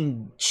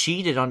fucking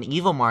cheated on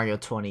Evil Mario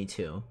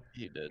 22.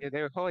 He did. Yeah,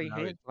 they were holding Now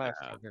hands it's last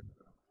bad.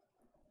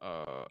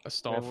 time.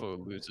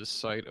 Astolfo loses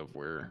sight of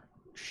where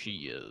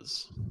she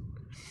is.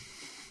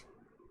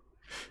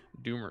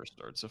 Doomer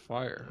starts a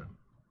fire.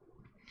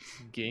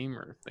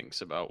 Gamer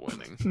thinks about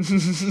winning.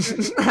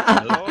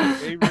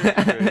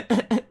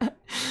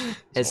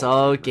 It's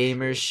all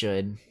gamers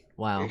should.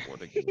 Wow.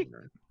 What a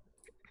gamer.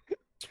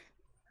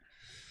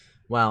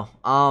 Wow.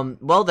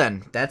 Well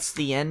then, that's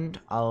the end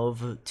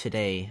of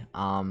today.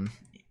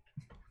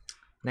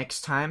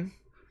 Next time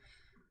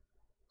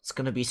it's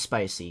gonna be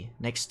spicy.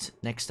 Next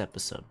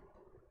episode.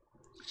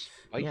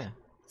 Spicy. Yeah,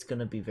 it's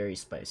gonna be very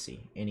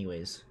spicy.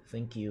 Anyways,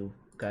 thank you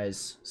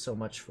guys so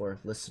much for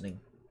listening.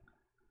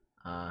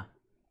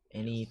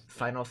 Any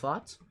final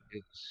thoughts?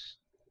 It's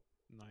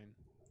 9.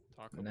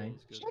 Taco 9. Bell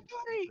is good.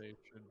 Somebody- They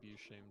should be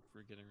ashamed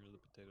for getting rid of the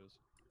potatoes.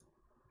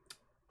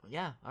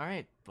 Yeah,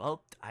 alright.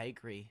 Well, I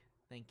agree.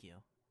 Thank you.